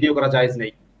জায়েজ নেই, ভিডিও করা জায়েজ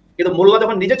নেই। কিন্তু মোল্লা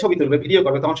যখন নিজে ছবি তুলবে, ভিডিও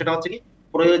করবে, তখন সেটা হচ্ছে কি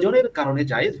প্রয়োজনের কারণে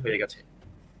জায়েজ হয়ে গেছে।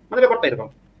 মানে ব্যাপারটা এরকম,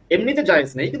 এমনিতে জায়েজ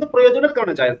নেই কিন্তু প্রয়োজনের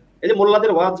কারণে জায়েজ। এই যে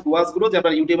মোল্লাদের ওয়াজগুলো যে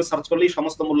আপনারা ইউটিউবে সার্চ করলেই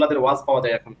সমস্ত মোল্লাদের ওয়াজ পাওয়া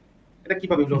যায় এখন, এটা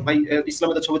কিভাবে হলো ভাই?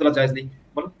 ইসলামের ছবি তোলা জায়েজ নেই,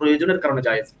 বলেন প্রয়োজনের কারণে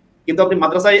জায়েজ। কিন্তু আপনি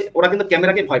মাদ্রাসায়, ওরা কিন্তু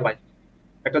ক্যামেরাকে ভয় পায়।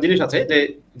 একটা জিনিস আছে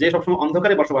যে সবসময়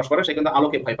অন্ধকারে বসবাস করে সে কিন্তু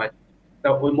আলোকে ভয় পায়। তা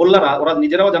ওই মোল্লারা, ওরা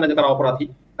নিজেরাও জানে যে তারা অপরাধী,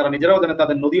 তারা নিজেরাও জানে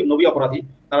তাদের নবী অপরাধী,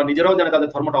 তারা নিজেরাও জানে তাদের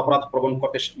ধর্মটা অপরাধ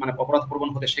প্রবণ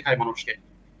হতে শেখায় মানুষকে।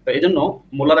 তো এই জন্য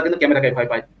মোল্লারা কিন্তু ক্যামেরাকে ভয়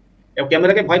পায়, এবং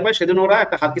ক্যামেরাকে ভয় পায় সেজন্য ওরা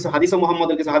একটা কিছু হাদিসও,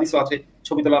 মোহাম্মদের কিছু হাদিসও আছে,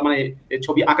 ছবি তোলা মানে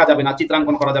ছবি আঁকা যাবে না,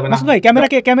 চিত্রাঙ্কন করা যাবে না। মাসুদ ভাই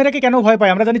ক্যামেরাকে কেন ভয়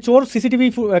পায়? আমরা জানি চোর সিসিটিভি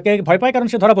কে ভয় পায় কারণ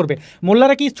সে ধরা পড়বে।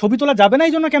 মোল্লারা কি ছবি তোলা যাবে না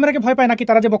এই জন্য ক্যামেরাকে ভয় পায়, নাকি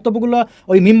তারা যে বক্তব্যগুলো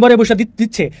ওই মিম্বরে বসে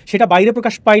দিচ্ছে সেটা বাইরে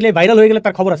প্রকাশ পাইলে, ভাইরাল হয়ে গেলে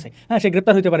তার খবর আছে, হ্যাঁ সে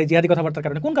গ্রেপ্তার হতে পারে জিহাদি কথাবার্তার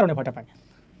কারণে? কোন কারণে ভয়টা পায়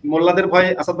মোল্লাদের ভয়?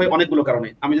 আসাদ ভাই অনেকগুলো কারণে,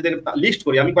 আমি যদি লিস্ট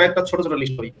করি, আমি কয়েকটা ছোট ছোট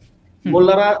লিস্ট করি।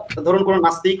 মোল্লারা ধরুন কোনো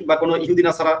নাস্তিক বা কোনো ইহুদি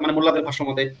নাসারা, মানে মোল্লাদের ভাষ্য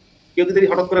মতে কেউ যদি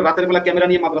হঠাৎ করে রাতের বেলা ক্যামেরা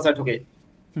নিয়ে মাদ্রাসায় ঢোকে,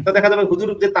 তো দেখা যাবে হুজুর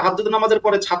যে তাহাজ্জুদ নামাজের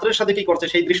পরে ছাত্রের সাথে কি করছে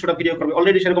সেই দৃশ্যটা ভিডিও করবে।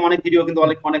 অলরেডি সেরকম অনেক ভিডিও কিন্তু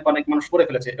অনেক মানুষ করে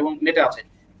ফেলেছে এবং নেটে আছে।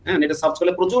 হ্যাঁ, নেটে সার্চ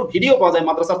করলে প্রচুর ভিডিও পাওয়া যায়,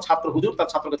 মাদ্রাসার ছাত্র হুজুর তার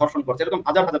ছাত্রকে ধর্ষণ করছে, এরকম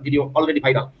হাজার হাজার ভিডিও অলরেডি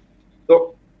ভাইরাল। তো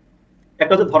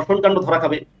একটা হচ্ছে ধর্ষণ কাণ্ড ধরা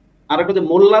খাবে, আর একটা যে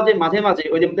মোল্লা যে মাঝে মাঝে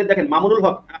ওই যে দেখেন মামুনুল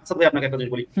হক, আচ্ছা ভাই আপনাকে একটা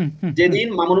জিনিস বলি, যেদিন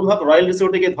মামুনুল হক রয়্যাল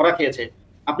রিসোর্টে গিয়ে ধরা খেয়েছে,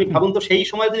 আপনি ভাবুন তো সেই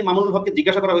সময় যদি মামুনুল হককে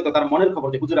জিজ্ঞাসা করা হতো তার মনের খবর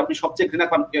যে হুজুর আপনি সবচেয়ে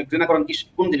ঘৃণা করেন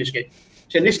কোন জিনিসকে,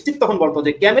 সে নিশ্চিত তখন বলতো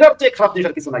যে ক্যামেরার চেয়ে খারাপ জিনিস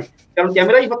আর কিছু নাই, কারণ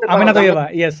ক্যামেরাই হতে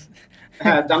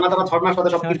হ্যাঁ জান্নাত আর ঝর্ণার সাথে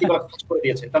সব কীর্তিকলাপ করে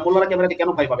দিয়েছে। তা মোল্লারা ক্যামেরাকে কেন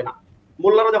ভয় পাবে না?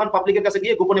 মোল্লারা যখন পাবলিকের কাছে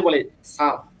গিয়ে গোপনে বলে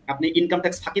স্যার আপনি ইনকাম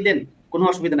ট্যাক্স ফাঁকি দেন, কোনো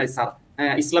অসুবিধা নাই স্যার,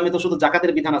 হ্যাঁ ইসলামে তো শুধু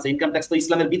জাকাতের বিধান আছে, ইনকাম ট্যাক্স তো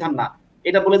ইসলামের বিধান না,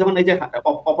 এটা বলে যখন এই যে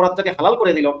অপরাধটাকে হালাল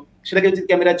করে দিল, সেটাকে যদি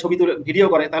ক্যামেরায় ছবি তুলে ভিডিও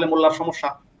করে তাহলে মোল্লার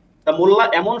সমস্যা। তা মোল্লা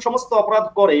এমন সমস্ত অপরাধ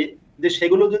করে যে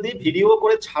সেগুলো যদি ভিডিও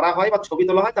করে ছাড়া হয় বা ছবি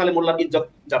তোলা হয় তাহলে মোল্লার ইজ্জত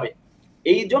যাবে।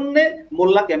 এই জন্যে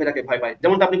মোল্লা ক্যামেরাকে ভয় পায়।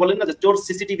 যেমনটা আপনি বললেন না যে চোর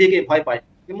সিসিটিভি কে ভয় পায়,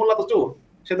 মোল্লা তো চোর,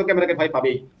 সে তো ক্যামেরাকে ভয়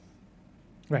পাবেই।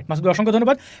 রাইট, মাসুদ ভাই অসংখ্য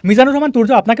ধন্যবাদ। মিজানুর রহমান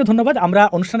তুর্য, আপনাকে ধন্যবাদ। আমরা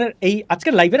অনুষ্ঠানের এই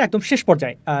আজকের লাইভের একদম শেষ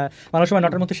পর্যায়ে বাংলা সময়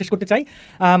 9টার মধ্যে শেষ করতে চাই।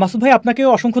 মাসুদ ভাই আপনাকেও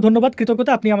অসংখ্য ধন্যবাদ,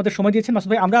 কৃতজ্ঞতা, আপনি আমাদের সময় দিয়েছেন। মাসুদ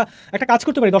ভাই, আমরা একটা কাজ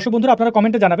করতে পারি, দর্শক বন্ধুরা আপনারা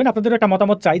কমেন্টে জানাবেন, আপনাদের একটা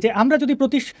মতামত চাই যে আমরা যদি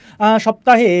প্রতি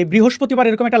সপ্তাহে বৃহস্পতিবার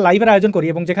এরকম একটা লাইভের আয়োজন করি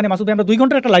এবং যেখানে মাসুদ ভাই আমরা 2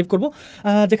 ঘন্টার একটা লাইভ করবো,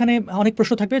 যেখানে অনেক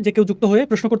প্রশ্ন থাকবে, যে কেউ যুক্ত হয়ে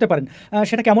প্রশ্ন করতে পারেন,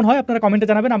 সেটা কেমন হয় আপনারা কমেন্টে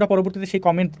জানাবেন, আমরা পরবর্তীতে সেই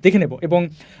কমেন্ট দেখে নেব। এবং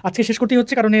আজকে শেষ করতেই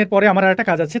হচ্ছে, কারণ এরপরে আমার একটা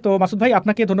কাজ আছে। তো মাসুদ ভাই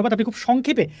আপনাকে ধন্যবাদ, আপনি খুব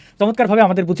সংক্ষেপে চমৎকারভাবে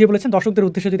আমাদের বুঝিয়ে বলেছেন। দর্শকদের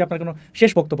উদ্দেশ্যে যদি আপনার কোনো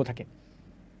শেষ বক্তব্য থাকে।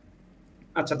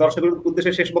 আচ্ছা, দর্শকের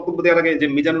উদ্দেশ্যে শেষ বক্তব্য দেওয়ার আগে যে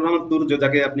মিজানুর রহমান তুর্য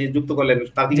যাকে আপনি যুক্ত করলেন,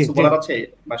 তার কি কিছু বলার আছে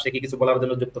বা সে কি কিছু বলার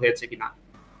জন্য যুক্ত হয়েছে কিনা?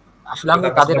 আসলে আমি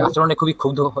তাদের আচরণে খুবই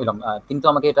ক্ষুব্ধ হইলাম, কিন্তু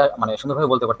আমাকে এটা মানে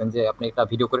সুন্দরভাবে বলতে পারতেন যে আপনি একটা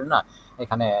ভিডিও করেন না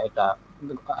এখানে, এটা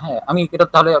হ্যাঁ আমি এটা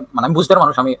তাহলে মানে আমি বুঝতে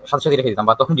মানুষ আমি সাথে সাথে রেখে দিতাম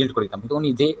বা তখন ডিলিট করে দিতাম, কিন্তু উনি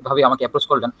যেভাবে আমাকে অ্যাপ্রোচ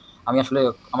করলেন আমি আসলে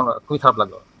আমার খুবই খারাপ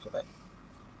লাগলো সেটাই।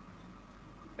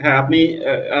 হ্যাঁ, আপনি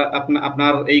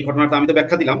আপনার এই ঘটনাটা আমি তো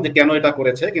ব্যাখ্যা দিলাম যে কেন এটা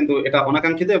করেছে, কিন্তু এটা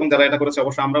অনাকাঙ্ক্ষিত এবং যারা এটা করেছে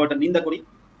অবশ্যই আমরাও এটা নিন্দা করি।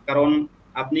 কারণ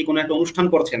আপনি কোনো একটা অনুষ্ঠান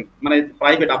করছেন, মানে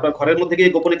প্রাইভেট, আপনার ঘরের মধ্যে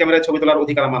গিয়ে গোপনে ক্যামেরায় ছবি তোলার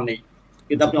অধিকার আমার নেই,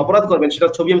 কিন্তু আপনি অপরাধ করবেন, সেটা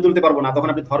ছবি আমি তুলতে পারবো না, তখন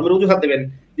আপনি ধর্মের অজুহাত দেবেন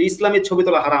যে ইসলামের ছবি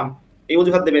তোলা হারাম, এই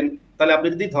অজুহাত দেবেন। তাহলে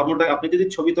আপনি যদি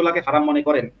ছবি তোলাকে হারাম মনে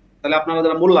করেন, তাহলে আপনারা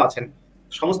যারা মোল্লা আছেন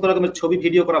সমস্ত রকমের ছবি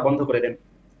ভিডিও করা বন্ধ করে দেন।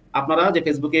 আপনারা যে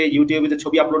ফেসবুকে ইউটিউবে যে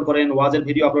ছবি আপলোড করেন, ওয়াজের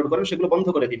ভিডিও আপলোড করেন, সেগুলো বন্ধ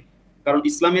করে দিন। কারণ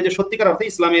ইসলামে যে সত্যিকার অর্থে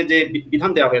ইসলামে যে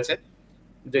বিধান দেওয়া হয়েছে,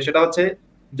 যে সেটা হচ্ছে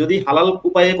যদি হালাল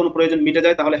উপায়ে কোনো প্রয়োজন মিটে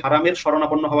যায় তাহলে হারামের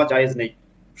শরণাপন্ন হওয়া জায়েজ নেই।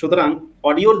 সুতরাং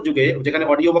অডিওর যুগে যেখানে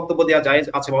অডিও বক্তব্য দেওয়া জায়েজ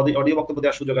আছে, অডিও বক্তব্য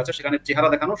দেওয়ার সুযোগ আছে, সেখানে চেহারা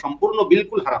দেখানো সম্পূর্ণ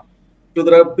বিলকুল হারাম।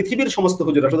 সুতরাং পৃথিবীর সমস্ত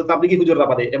হুজুররা, শুধু তাবলিগি হুজুররা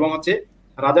বাদে এবং হচ্ছে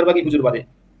রাজারবাগী হুজুর বাদে,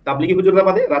 তাবলিগি হুজুররা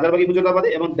বাদে, রাজারবাগী হুজুররা বাদে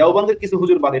এবং দেওবন্দের কিছু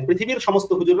হুজুর বাদে পৃথিবীর সমস্ত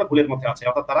হুজুররা ভুলের মধ্যে আছে।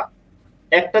 অর্থাৎ তারা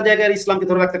একটা জায়গায় ইসলামকে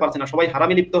ধরে রাখতে পারছে না, সবাই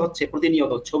হারামে লিপ্ত হচ্ছে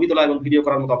প্রতিনিয়ত ছবি তোলা এবং ভিডিও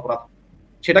করার মতো অপরাধ।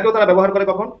 সেটাকেও তারা ব্যবহার করে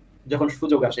কখন, যখন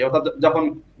সুযোগ আসে, অর্থাৎ যখন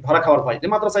ধরা খাওয়ার ভয়। যে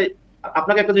মাদ্রাসায়,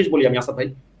 আপনাকে একটা জিনিস বলি আমি আসাদ ভাই,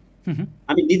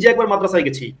 আমি নিজে একবার মাদ্রাসায়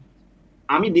গেছি,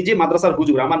 আমি নিজে মাদ্রাসার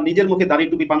হুজুর, আমার নিজের মুখে দাড়ি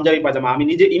টুপি পাঞ্জাবি পায়জামা, আমি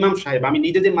নিজে ইমাম সাহেব, আমি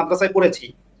নিজে যে মাদ্রাসায় পড়েছি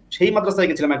সেই মাদ্রাসায়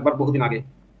গেছিলাম একবার বহুদিন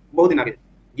আগে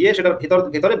গিয়ে সেটার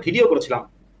ভেতরে ভিডিও করেছিলাম।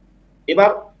 এবার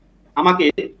আমাকে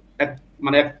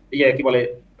কি বলে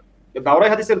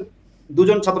দাওরাই হাদিসের 2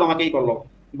 জন ছাত্র আমাকে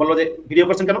বললো যে ভিডিও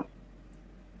করছেন কেন,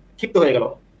 ক্ষিপ্ত হয়ে গেল।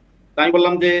 তাই আমি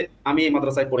বললাম যে আমি এই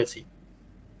মাদ্রাসায় পড়েছি।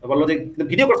 বললো যে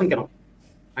ভিডিও করছেন কেন,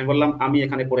 আমি বললাম আমি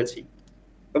এখানে পড়েছি।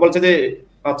 তো বলছে যে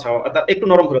আচ্ছা, একটু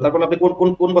নরম হলো। তারপর আপনি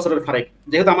কোন বছরের ফারেক,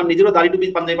 যেহেতু আমার নিজেরও দাড়ি টুপি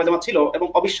পাঞ্জাবি পাজামা ছিল এবং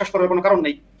অবিশ্বাস করার কোনো কারণ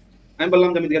নেই, আমি বললাম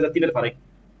যে আমি 2003-এর ফারেক।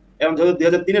 এবং যেহেতু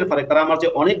 2003-এর ফারেক, তারা আমার যে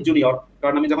অনেক জুনিয়র,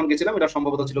 কারণ আমি যখন গেছিলাম এটা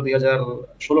সম্ভবত ছিল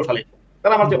 2016 সালে,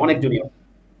 তারা আমার যে অনেক জুনিয়র।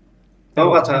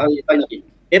 আচ্ছা তাই নাকি?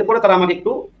 এরপরে তারা আমাকে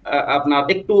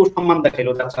একটু সম্মান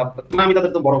দেখাইলো, আচ্ছা আমি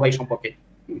তাদের তো বড় ভাই সম্পর্কে।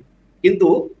 কিন্তু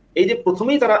এই যে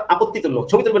প্রথমেই তারা আপত্তি তুললো,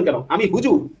 ছবি তুলবেন কেন, আমি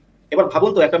হুজুর। এবার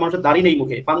ভাবুন তো, একটা মানুষের দাড়ি নেই,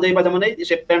 মুখে পাঞ্জাবি পাজামা নেই,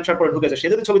 সে প্যান্ট শার্ট পরে ঢুকেছে, সে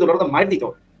যদি ছবি তোলা, ওরা মার দিত,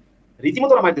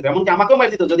 রীতিমতো ওরা মার দিত। এমনকি আমাকেও মার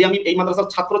দিত, যদি আমি এই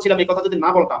মাদ্রাসার ছাত্র ছিলাম এই কথা যদি না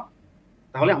বলতাম,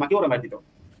 তাহলে আমাকেও ওরা মার দিত।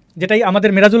 যেটাই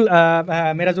আমাদের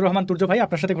মেরাজুর রহমান তুর্য ভাই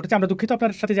আপনার সাথে ঘটেছে। আমরা দুঃখিত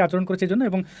আপনার সাথে যে আচরণ করেছে এই জন্য।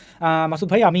 এবং মাসুদ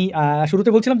ভাই, আমি শুরুতে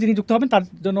বলছিলাম যিনি যুক্ত হবেন তার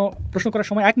জন্য প্রশ্ন করার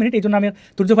সময় 1 মিনিট, এই জন্য আমি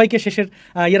তুর্য ভাইকে শেষের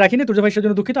রাখিনি। তুর্য ভাই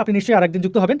সেজন্য দুঃখিত, আপনি নিশ্চয়ই আরেকদিন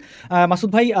যুক্ত হবেন। মাসুদ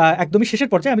ভাই, একদমই শেষের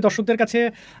পর্যায়ে আমি দর্শকদের কাছে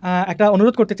একটা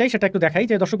অনুরোধ করতে চাই, সেটা একটু দেখাই।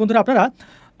 যে দর্শক বন্ধুরা আপনারা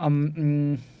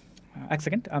 1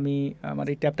 সেকেন্ড, আমি আমার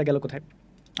এই ট্যাবটা গেল কোথায়,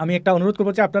 আমি একটা অনুরোধ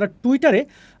করবো যে আপনারা টুইটারে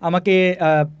আমাকে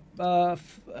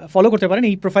ফলো করতে পারেন,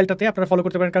 এই প্রোফাইলটাতে আপনারা ফলো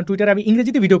করতে পারেন, কারণ টুইটারে আমি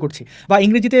ইংরেজিতে ভিডিও করছি বা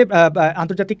ইংরেজিতে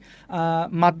আন্তর্জাতিক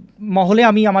মহলে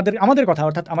আমি আমাদের কথা,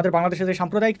 অর্থাৎ আমাদের বাংলাদেশের যে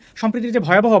সাম্প্রদায়িক সম্প্রীতির যে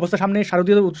ভয়াবহ অবস্থা, সামনে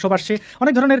শারদীয় উৎসব আসছে,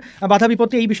 অনেক ধরনের বাধা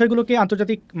বিপত্তি, এই বিষয়গুলোকে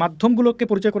আন্তর্জাতিক মাধ্যমগুলোকে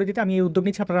পরিচয় করে দিতে আমি এই উদ্যোগ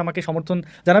নিচ্ছি। আপনারা আমাকে সমর্থন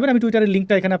জানাবেন। আমি টুইটারের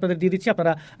লিঙ্কটা এখানে আপনাদের দিয়ে দিচ্ছি,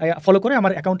 আপনারা ফলো করে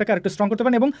আমার অ্যাকাউন্টটাকে আরেকটু স্ট্রং করতে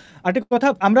পারেন। এবং আরেকটা কথা,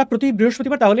 আমরা প্রতি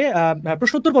বৃহস্পতিবার তাহলে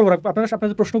প্রশ্নোত্তর পর্ব রাখবো, আপনারা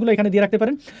আপনাদের প্রশ্নগুলো এখানে দিয়ে রাখতে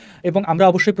পারেন। এবং আমরা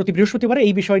অবশ্যই প্রতি বৃহস্পতিবার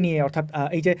এই বিষয় নিয়ে, অর্থাৎ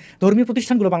এই যে ধর্মীয়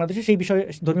প্রতিষ্ঠানগুলো বাংলাদেশে, সেই বিষয়ে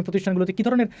ধর্মীয় প্রতিষ্ঠানগুলোতে কী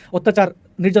ধরনের অত্যাচার,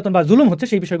 নির্যাতন বা জুলুম হচ্ছে,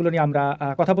 সেই বিষয়গুলো নিয়ে আমরা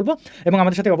কথা বলবো। এবং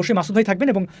আমাদের সাথে অবশ্যই মাসুদ ভাই থাকবেন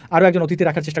এবং আরও একজন অতিথি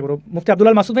রাখার চেষ্টা করব। মুফতি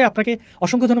আব্দুল মাসুদ ভাই, আপনাকে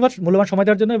অসংখ্য ধন্যবাদ মূল্যবান সময়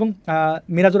দেওয়ার জন্য। এবং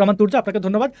মিরাজুর রহমান তুর্য, আপনাকে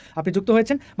ধন্যবাদ, আপনি যুক্ত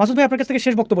হয়েছেন। মাসুদ ভাই, আপনার কাছ থেকে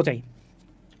শেষ বক্তব্য চাই।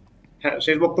 হ্যাঁ,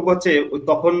 শেষ বক্তব্য হচ্ছে,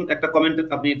 তখন একটা কমেন্ট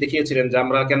আপনি দেখিয়েছিলেন যে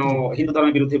আমরা কেন হিন্দু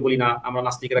ধর্মের বিরুদ্ধে বলি না, আমরা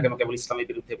নাস্তিকেরা কেন কেবল ইসলামের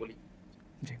বিরুদ্ধে বলি।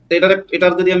 তো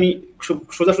এটার যদি আমি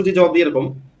সোজাসুজি জবাব দিই এরকম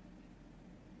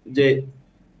যে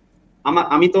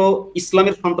আমি তো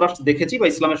ইসলামের সন্ত্রাস দেখেছি বা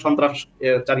ইসলামের সন্ত্রাস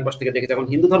চারিপাশ থেকে দেখেছি। এখন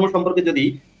হিন্দু ধর্ম সম্পর্কে যদি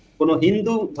কোনো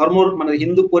হিন্দু ধর্ম মানে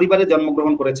হিন্দু পরিবারে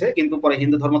জন্মগ্রহণ করেছে কিন্তু পরে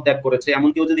হিন্দু ধর্ম ত্যাগ করেছে এমন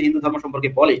কেউ যদি হিন্দু ধর্ম সম্পর্কে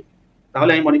বলে,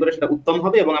 তাহলে আমি মনে করি সেটা উত্তম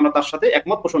হবে এবং আমরা তার সাথে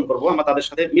একমত পোষণ করব, আমরা তাদের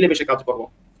সাথে মিলেমিশে কাজ করব।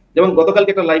 যেমন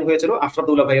গতকালকে একটা লাইভ হয়েছিল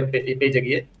আশরাফুল্লাহ ভাইয়ের পেজে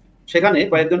গিয়ে, সেখানে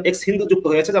কয়েকজন এক্স হিন্দু যুক্ত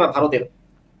হয়েছে যারা ভারতের,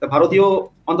 ভারতীয়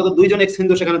অন্তত 2 জন এক্স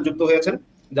হিন্দু সেখানে যুক্ত হয়েছেন,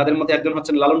 যাদের মধ্যে একজন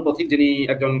হচ্ছেন লালন পথিক, যিনি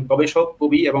একজন গবেষক,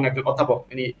 কবি এবং একজন অধ্যাপক,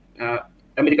 ইনি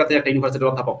আমেরিকাতে একটা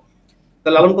ইউনিভার্সিটির অধ্যাপক। তা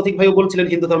লালন পথিক ভাইও বলছিলেন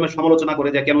হিন্দু ধর্মের সমালোচনা করে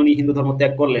যে কেন উনি হিন্দু ধর্ম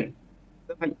ত্যাগ করলেন।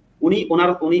 উনি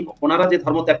ওনারা যে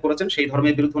ধর্ম ত্যাগ করেছেন সেই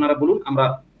ধর্মের বিরুদ্ধে ওনারা বলুন,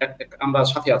 আমরা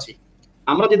সাথে আছি।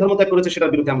 আমরা যে ধর্ম ত্যাগ করেছি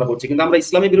সেটার বিরুদ্ধে আমরা বলছি, কিন্তু আমরা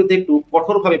ইসলামের বিরুদ্ধে একটু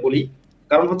কঠোরভাবে বলি,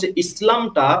 কারণ হচ্ছে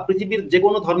ইসলামটা পৃথিবীর যে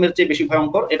কোনো ধর্মের চেয়ে বেশি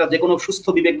ভয়ঙ্কর, এটা যে কোনো সুস্থ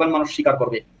বিবেকবান মানুষ স্বীকার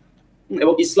করবে।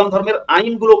 এবং ইসলাম ধর্মের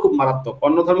আইনগুলো খুব মারাত্মক,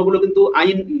 অন্য ধর্মগুলো কিন্তু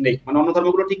আইন নেই, মানে অন্য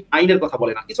ধর্মগুলো ঠিক আইনের কথা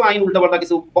বলে না, কিছু আইন উল্টাপাল্টা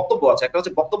কিছু বক্তব্য আছে, একটা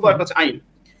হচ্ছে বক্তব্য, একটা হচ্ছে আইন।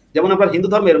 যেমন আমরা হিন্দু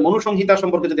ধর্মের মনুসংহিতা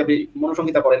সম্পর্কে যদি আপনি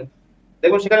মনুসংহিতা করেন,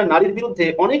 দেখবেন সেখানে নারীর বিরুদ্ধে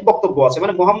অনেক বক্তব্য আছে,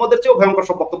 মানে মোহাম্মদের চেয়েও ভয়ঙ্কর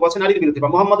সব বক্তব্য আছে নারীর বিরুদ্ধে, বা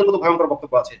মোহাম্মদের মতো ভয়ঙ্কর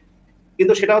বক্তব্য আছে,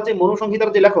 কিন্তু সেটা হচ্ছে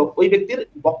মনুসংহিতার যে লেখক ওই ব্যক্তির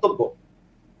বক্তব্য,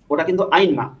 ওটা কিন্তু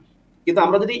আইন না। কিন্তু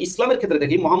আমরা যদি ইসলামের ক্ষেত্রে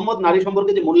দেখি, মোহাম্মদ নারী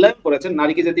সম্পর্কে যে মূল্যায়ন করেছেন,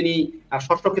 নারীকে যে তিনি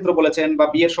ষষ্ঠ ক্ষেত্র বলেছেন, বা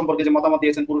বিয়ের সম্পর্কে যে মতামত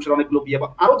দিয়েছেন, পুরুষের অনেকগুলো বিয়ে বা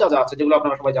আরো যা যা আছে যেগুলো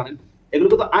আপনারা সবাই জানেন, এগুলো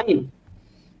কিন্তু আইন।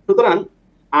 সুতরাং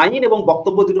আইন এবং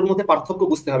বক্তব্য দুটোর মধ্যে পার্থক্য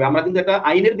বুঝতে হবে। আমরা কিন্তু একটা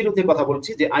আইনের বিরুদ্ধে কথা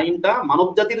বলছি, যে আইনটা মানব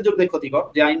জাতির জন্য ক্ষতিকর,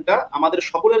 যে আইনটা আমাদের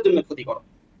সকলের জন্য ক্ষতিকর,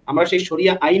 আমরা সেই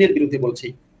শরিয়া আইনের বিরুদ্ধে বলছি।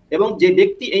 এবং যে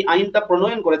ব্যক্তি এই আইনটা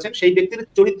প্রণয়ন করেছেন সেই ব্যক্তির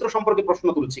চরিত্র সম্পর্কে প্রশ্ন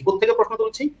তুলছি। কোত্থেকে প্রশ্ন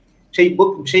তুলছি?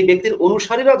 সেই ব্যক্তির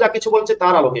অনুসারীরা যা কিছু বলছে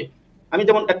তার আলোকে। আমি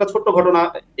যেমন একটা ছোট্ট ঘটনা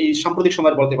এই সাম্প্রতিক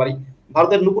সময়ের বলতে পারি।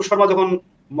 ভারতের নূপুর শর্মা যখন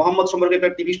মোহাম্মদ সম্পর্কে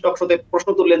একটা টিভি টক শোতে প্রশ্ন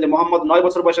তুললেন যে মোহাম্মদ 9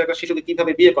 বছর বয়সের একটা শিশুকে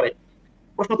কিভাবে বিয়ে করে,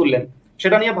 প্রশ্ন তুললেন,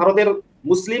 সেটা নিয়ে ভারতের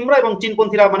মুসলিমরা এবং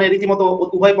চীনপন্থীরা মানে রীতিমতো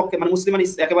উভয় পক্ষে, মানে মুসলিম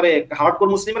একেবারে হার্ডকোর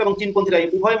মুসলিমরা এবং চীনপন্থীরা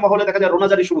উভয় মহলে দেখা যায়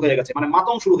রোনাজারি শুরু হয়ে গেছে, মানে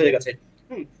মাতম শুরু হয়ে গেছে,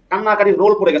 কান্নাকাটির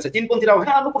রোল পড়ে গেছে। চীনপন্থীরা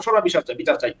হ্যাঁ নূপুর শর্মা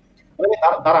বিচার চাই।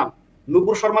 দাঁড়ান,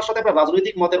 নূপুর শর্মার সাথে আপনার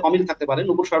রাজনৈতিক মতের অমিল থাকতে পারে,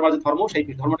 নূপুর শর্মার যে ধর্ম সেই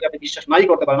ধর্মটাকে আপনি বিশ্বাস নাই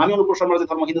করতে পারেন, আমিও নূপুর শর্মার যে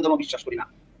ধর্ম হিন্দু ধর্ম বিশ্বাস করি না,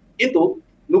 কিন্তু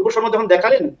নূপুর শর্মা যখন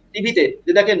দেখালেন টিভিতে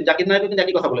যে দেখেন জাকির নায়েক কিন্তু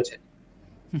একই কথা বলেছে,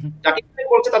 জাকির নায়েক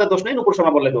বলছে তাদের দোষ নেই, নূপুর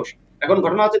শর্মা বললে দোষ। এখন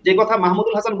ঘটনা হচ্ছে যে কথা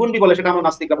মাহমুদুল হাসান গুনবি বলে সেটা আমরা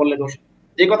নাস্তিকরা বললে দোষ,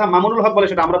 যে কথা মামুনুল হক বলে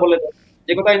সেটা আমরা বললে দোষ,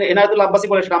 যে কথা এনায়েতুল আব্বাসী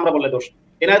বলে সেটা আমরা বললে দোষ।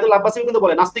 এনায়েতুল আব্বাসীও কিন্তু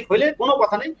বলে নাস্তিক হইলে কোনো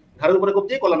কথা নেই, ঘাড়ের উপরে কোপ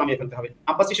দিয়ে কলা নামিয়ে ফেলতে হবে,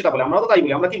 আব্বাসী সেটা বলে, আমরা তো তাই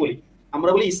বলি। আমরা কি বলি?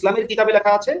 আমরা বলি ইসলামের কিতাবে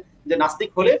লেখা আছে যে নাস্তিক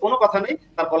হলে কোনো কথা নেই,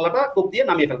 তার কল্লাটা কোপ দিয়ে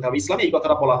নামিয়ে ফেলতে হবে, ইসলামে এই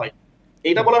কথাটা বলা হয়।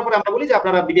 এইটা বলার পরে আমরা বলি যে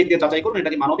আপনারা বিবেক দিয়ে যাচাই করুন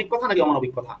এটা কি মানবিক কথা নাকি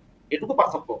অমানবিক কথা, এটুকু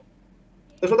পার্থক্য।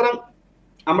 তো সুতরাং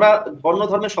আমরা অন্য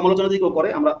ধর্মের সমালোচনা যদি কেউ করে,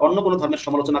 আমরা অন্য কোনো ধর্মের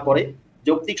সমালোচনা করে,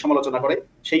 যৌক্তিক সমালোচনা করে,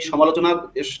 সেই সমালোচনার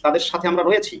তাদের সাথে আমরা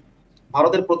রয়েছি।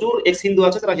 ভারতের প্রচুর এক্স হিন্দু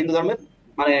আছে যারা হিন্দু ধর্মের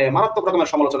মানে মারাত্মক রকমের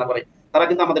সমালোচনা করে, তারা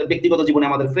কিন্তু আমাদের ব্যক্তিগত জীবনে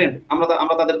আমাদের ফ্রেন্ড,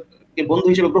 আমরা তাদেরকে বন্ধু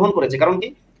হিসেবে গ্রহণ করেছি। কারণ কি?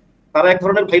 তারা এক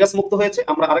ধরনের ভাইরাস মুক্ত হয়েছে,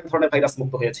 আমরা আরেক ধরনের ভাইরাস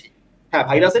মুক্ত হয়েছি। হ্যাঁ,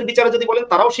 ভাইরাসের বিচারে যদি বলেন,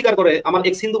 তারাও স্বীকার করে, আমার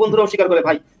এক্স হিন্দু বন্ধুরাও স্বীকার করে,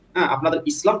 ভাই হ্যাঁ আপনাদের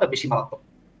ইসলামটা বেশি মারাত্মক,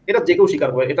 এটা যে কেউ স্বীকার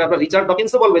করে। এটা আপনার রিচার্ড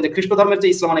ডকিন্সও বলবে যে খ্রিস্ট ধর্মের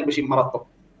চেয়ে ইসলাম অনেক বেশি মারাত্মক।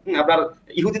 আপনার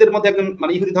ইহুদিদের মধ্যে একজন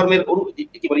মানে ইহুদি ধর্মের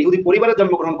কি বলে ইহুদি পরিবারে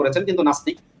জন্মগ্রহণ করেছেন কিন্তু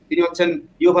নাস্তিক, তিনি হচ্ছেন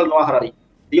ইউভাল নোয়া হারারি।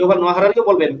 ইউভাল নোয়া হারারিও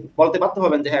বলতে বাধ্য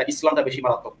হবেন যে হ্যাঁ ইসলামটা বেশি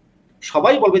মারাত্মক।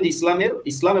 সবাই বলবে যে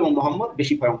ইসলাম এবং মোহাম্মদ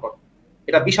বেশি ভয়ঙ্কর,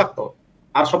 এটা বিষাক্ত।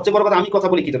 আর সবচেয়ে বড় কথা আমি কথা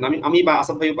বলি কি জানেন, আমি বা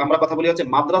আসাদ ভাই আমরা কথা বলি হচ্ছে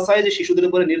মাদ্রাসায় যে শিশুদের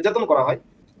উপরে নির্যাতন করা হয়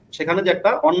সেখানে যে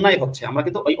একটা অন্যায় হচ্ছে, আমরা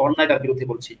কিন্তু ওই অন্যায়টার বিরুদ্ধে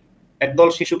বলছি। একদল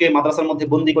শিশুকে মাদ্রাসার মধ্যে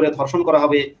বন্দী করে ধর্ষণ করা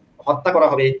হবে, হত্যা করা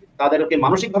হবে, তাদেরকে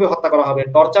মানসিকভাবে হত্যা করা হবে,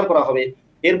 টর্চার করা হবে,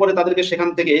 এরপরে তাদেরকে সেখান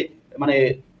থেকে মানে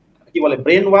কি বলে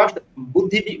ব্রেন ওয়াশ,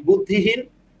 বুদ্ধিহীন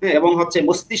এবং হচ্ছে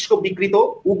মস্তিষ্ক বিকৃত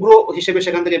উগ্র হিসেবে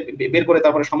সেখান থেকে বের করে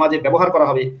তারপরে সমাজে ব্যবহার করা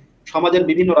হবে। সমাজের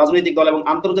বিভিন্ন রাজনৈতিক দল এবং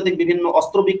আন্তর্জাতিক বিভিন্ন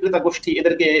অস্ত্র বিক্রেতা গোষ্ঠী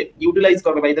এদেরকে ইউটিলাইজ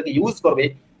করবে বা এদেরকে ইউজ করবে,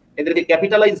 এদেরকে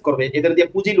ক্যাপিটালাইজ করবে, এদের দিয়ে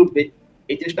পুঁজি লুটবে।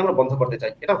 এই জিনিসটা আমরা বন্ধ করতে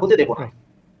চাই, এটা হতে দেবো না।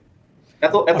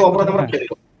 এত অপরাধ আমরা ছেড়ে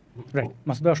দেবো। রাইট,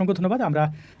 মাসুদ ভাই অসংখ্য ধন্যবাদ। আমরা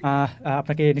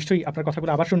আপনাকে নিশ্চয়ই আপনার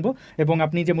কথাগুলো আবার শুনবো এবং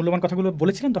আপনি যে মূল্যবান কথাগুলো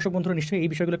বলেছিলেন দর্শক বন্ধুরা নিশ্চয়ই এই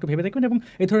বিষয়গুলো একটু ভেবে দেখবেন এবং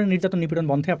এই ধরনের নির্যাতন নিপীড়ন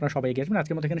বন্ধে আপনারা সবাই এগিয়ে আসবেন।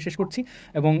 আজকের মতো এখানে শেষ করছি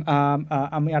এবং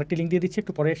আমি আরেকটি লিঙ্ক দিয়ে দিচ্ছি,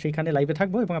 একটু পরে সেইখানে লাইভে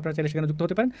থাকবো এবং আপনারা চাইলে সেখানে যুক্ত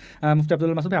হতে পারেন। মুফতি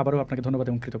আব্দুল মাসুদ ভাই আবারও আপনাকে ধন্যবাদ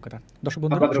এবং কৃতজ্ঞতা। দর্শক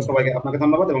বন্ধুরা আপনাকে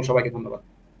ধন্যবাদ এবং সবাইকে ধন্যবাদ।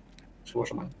 শুভ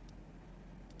সময়।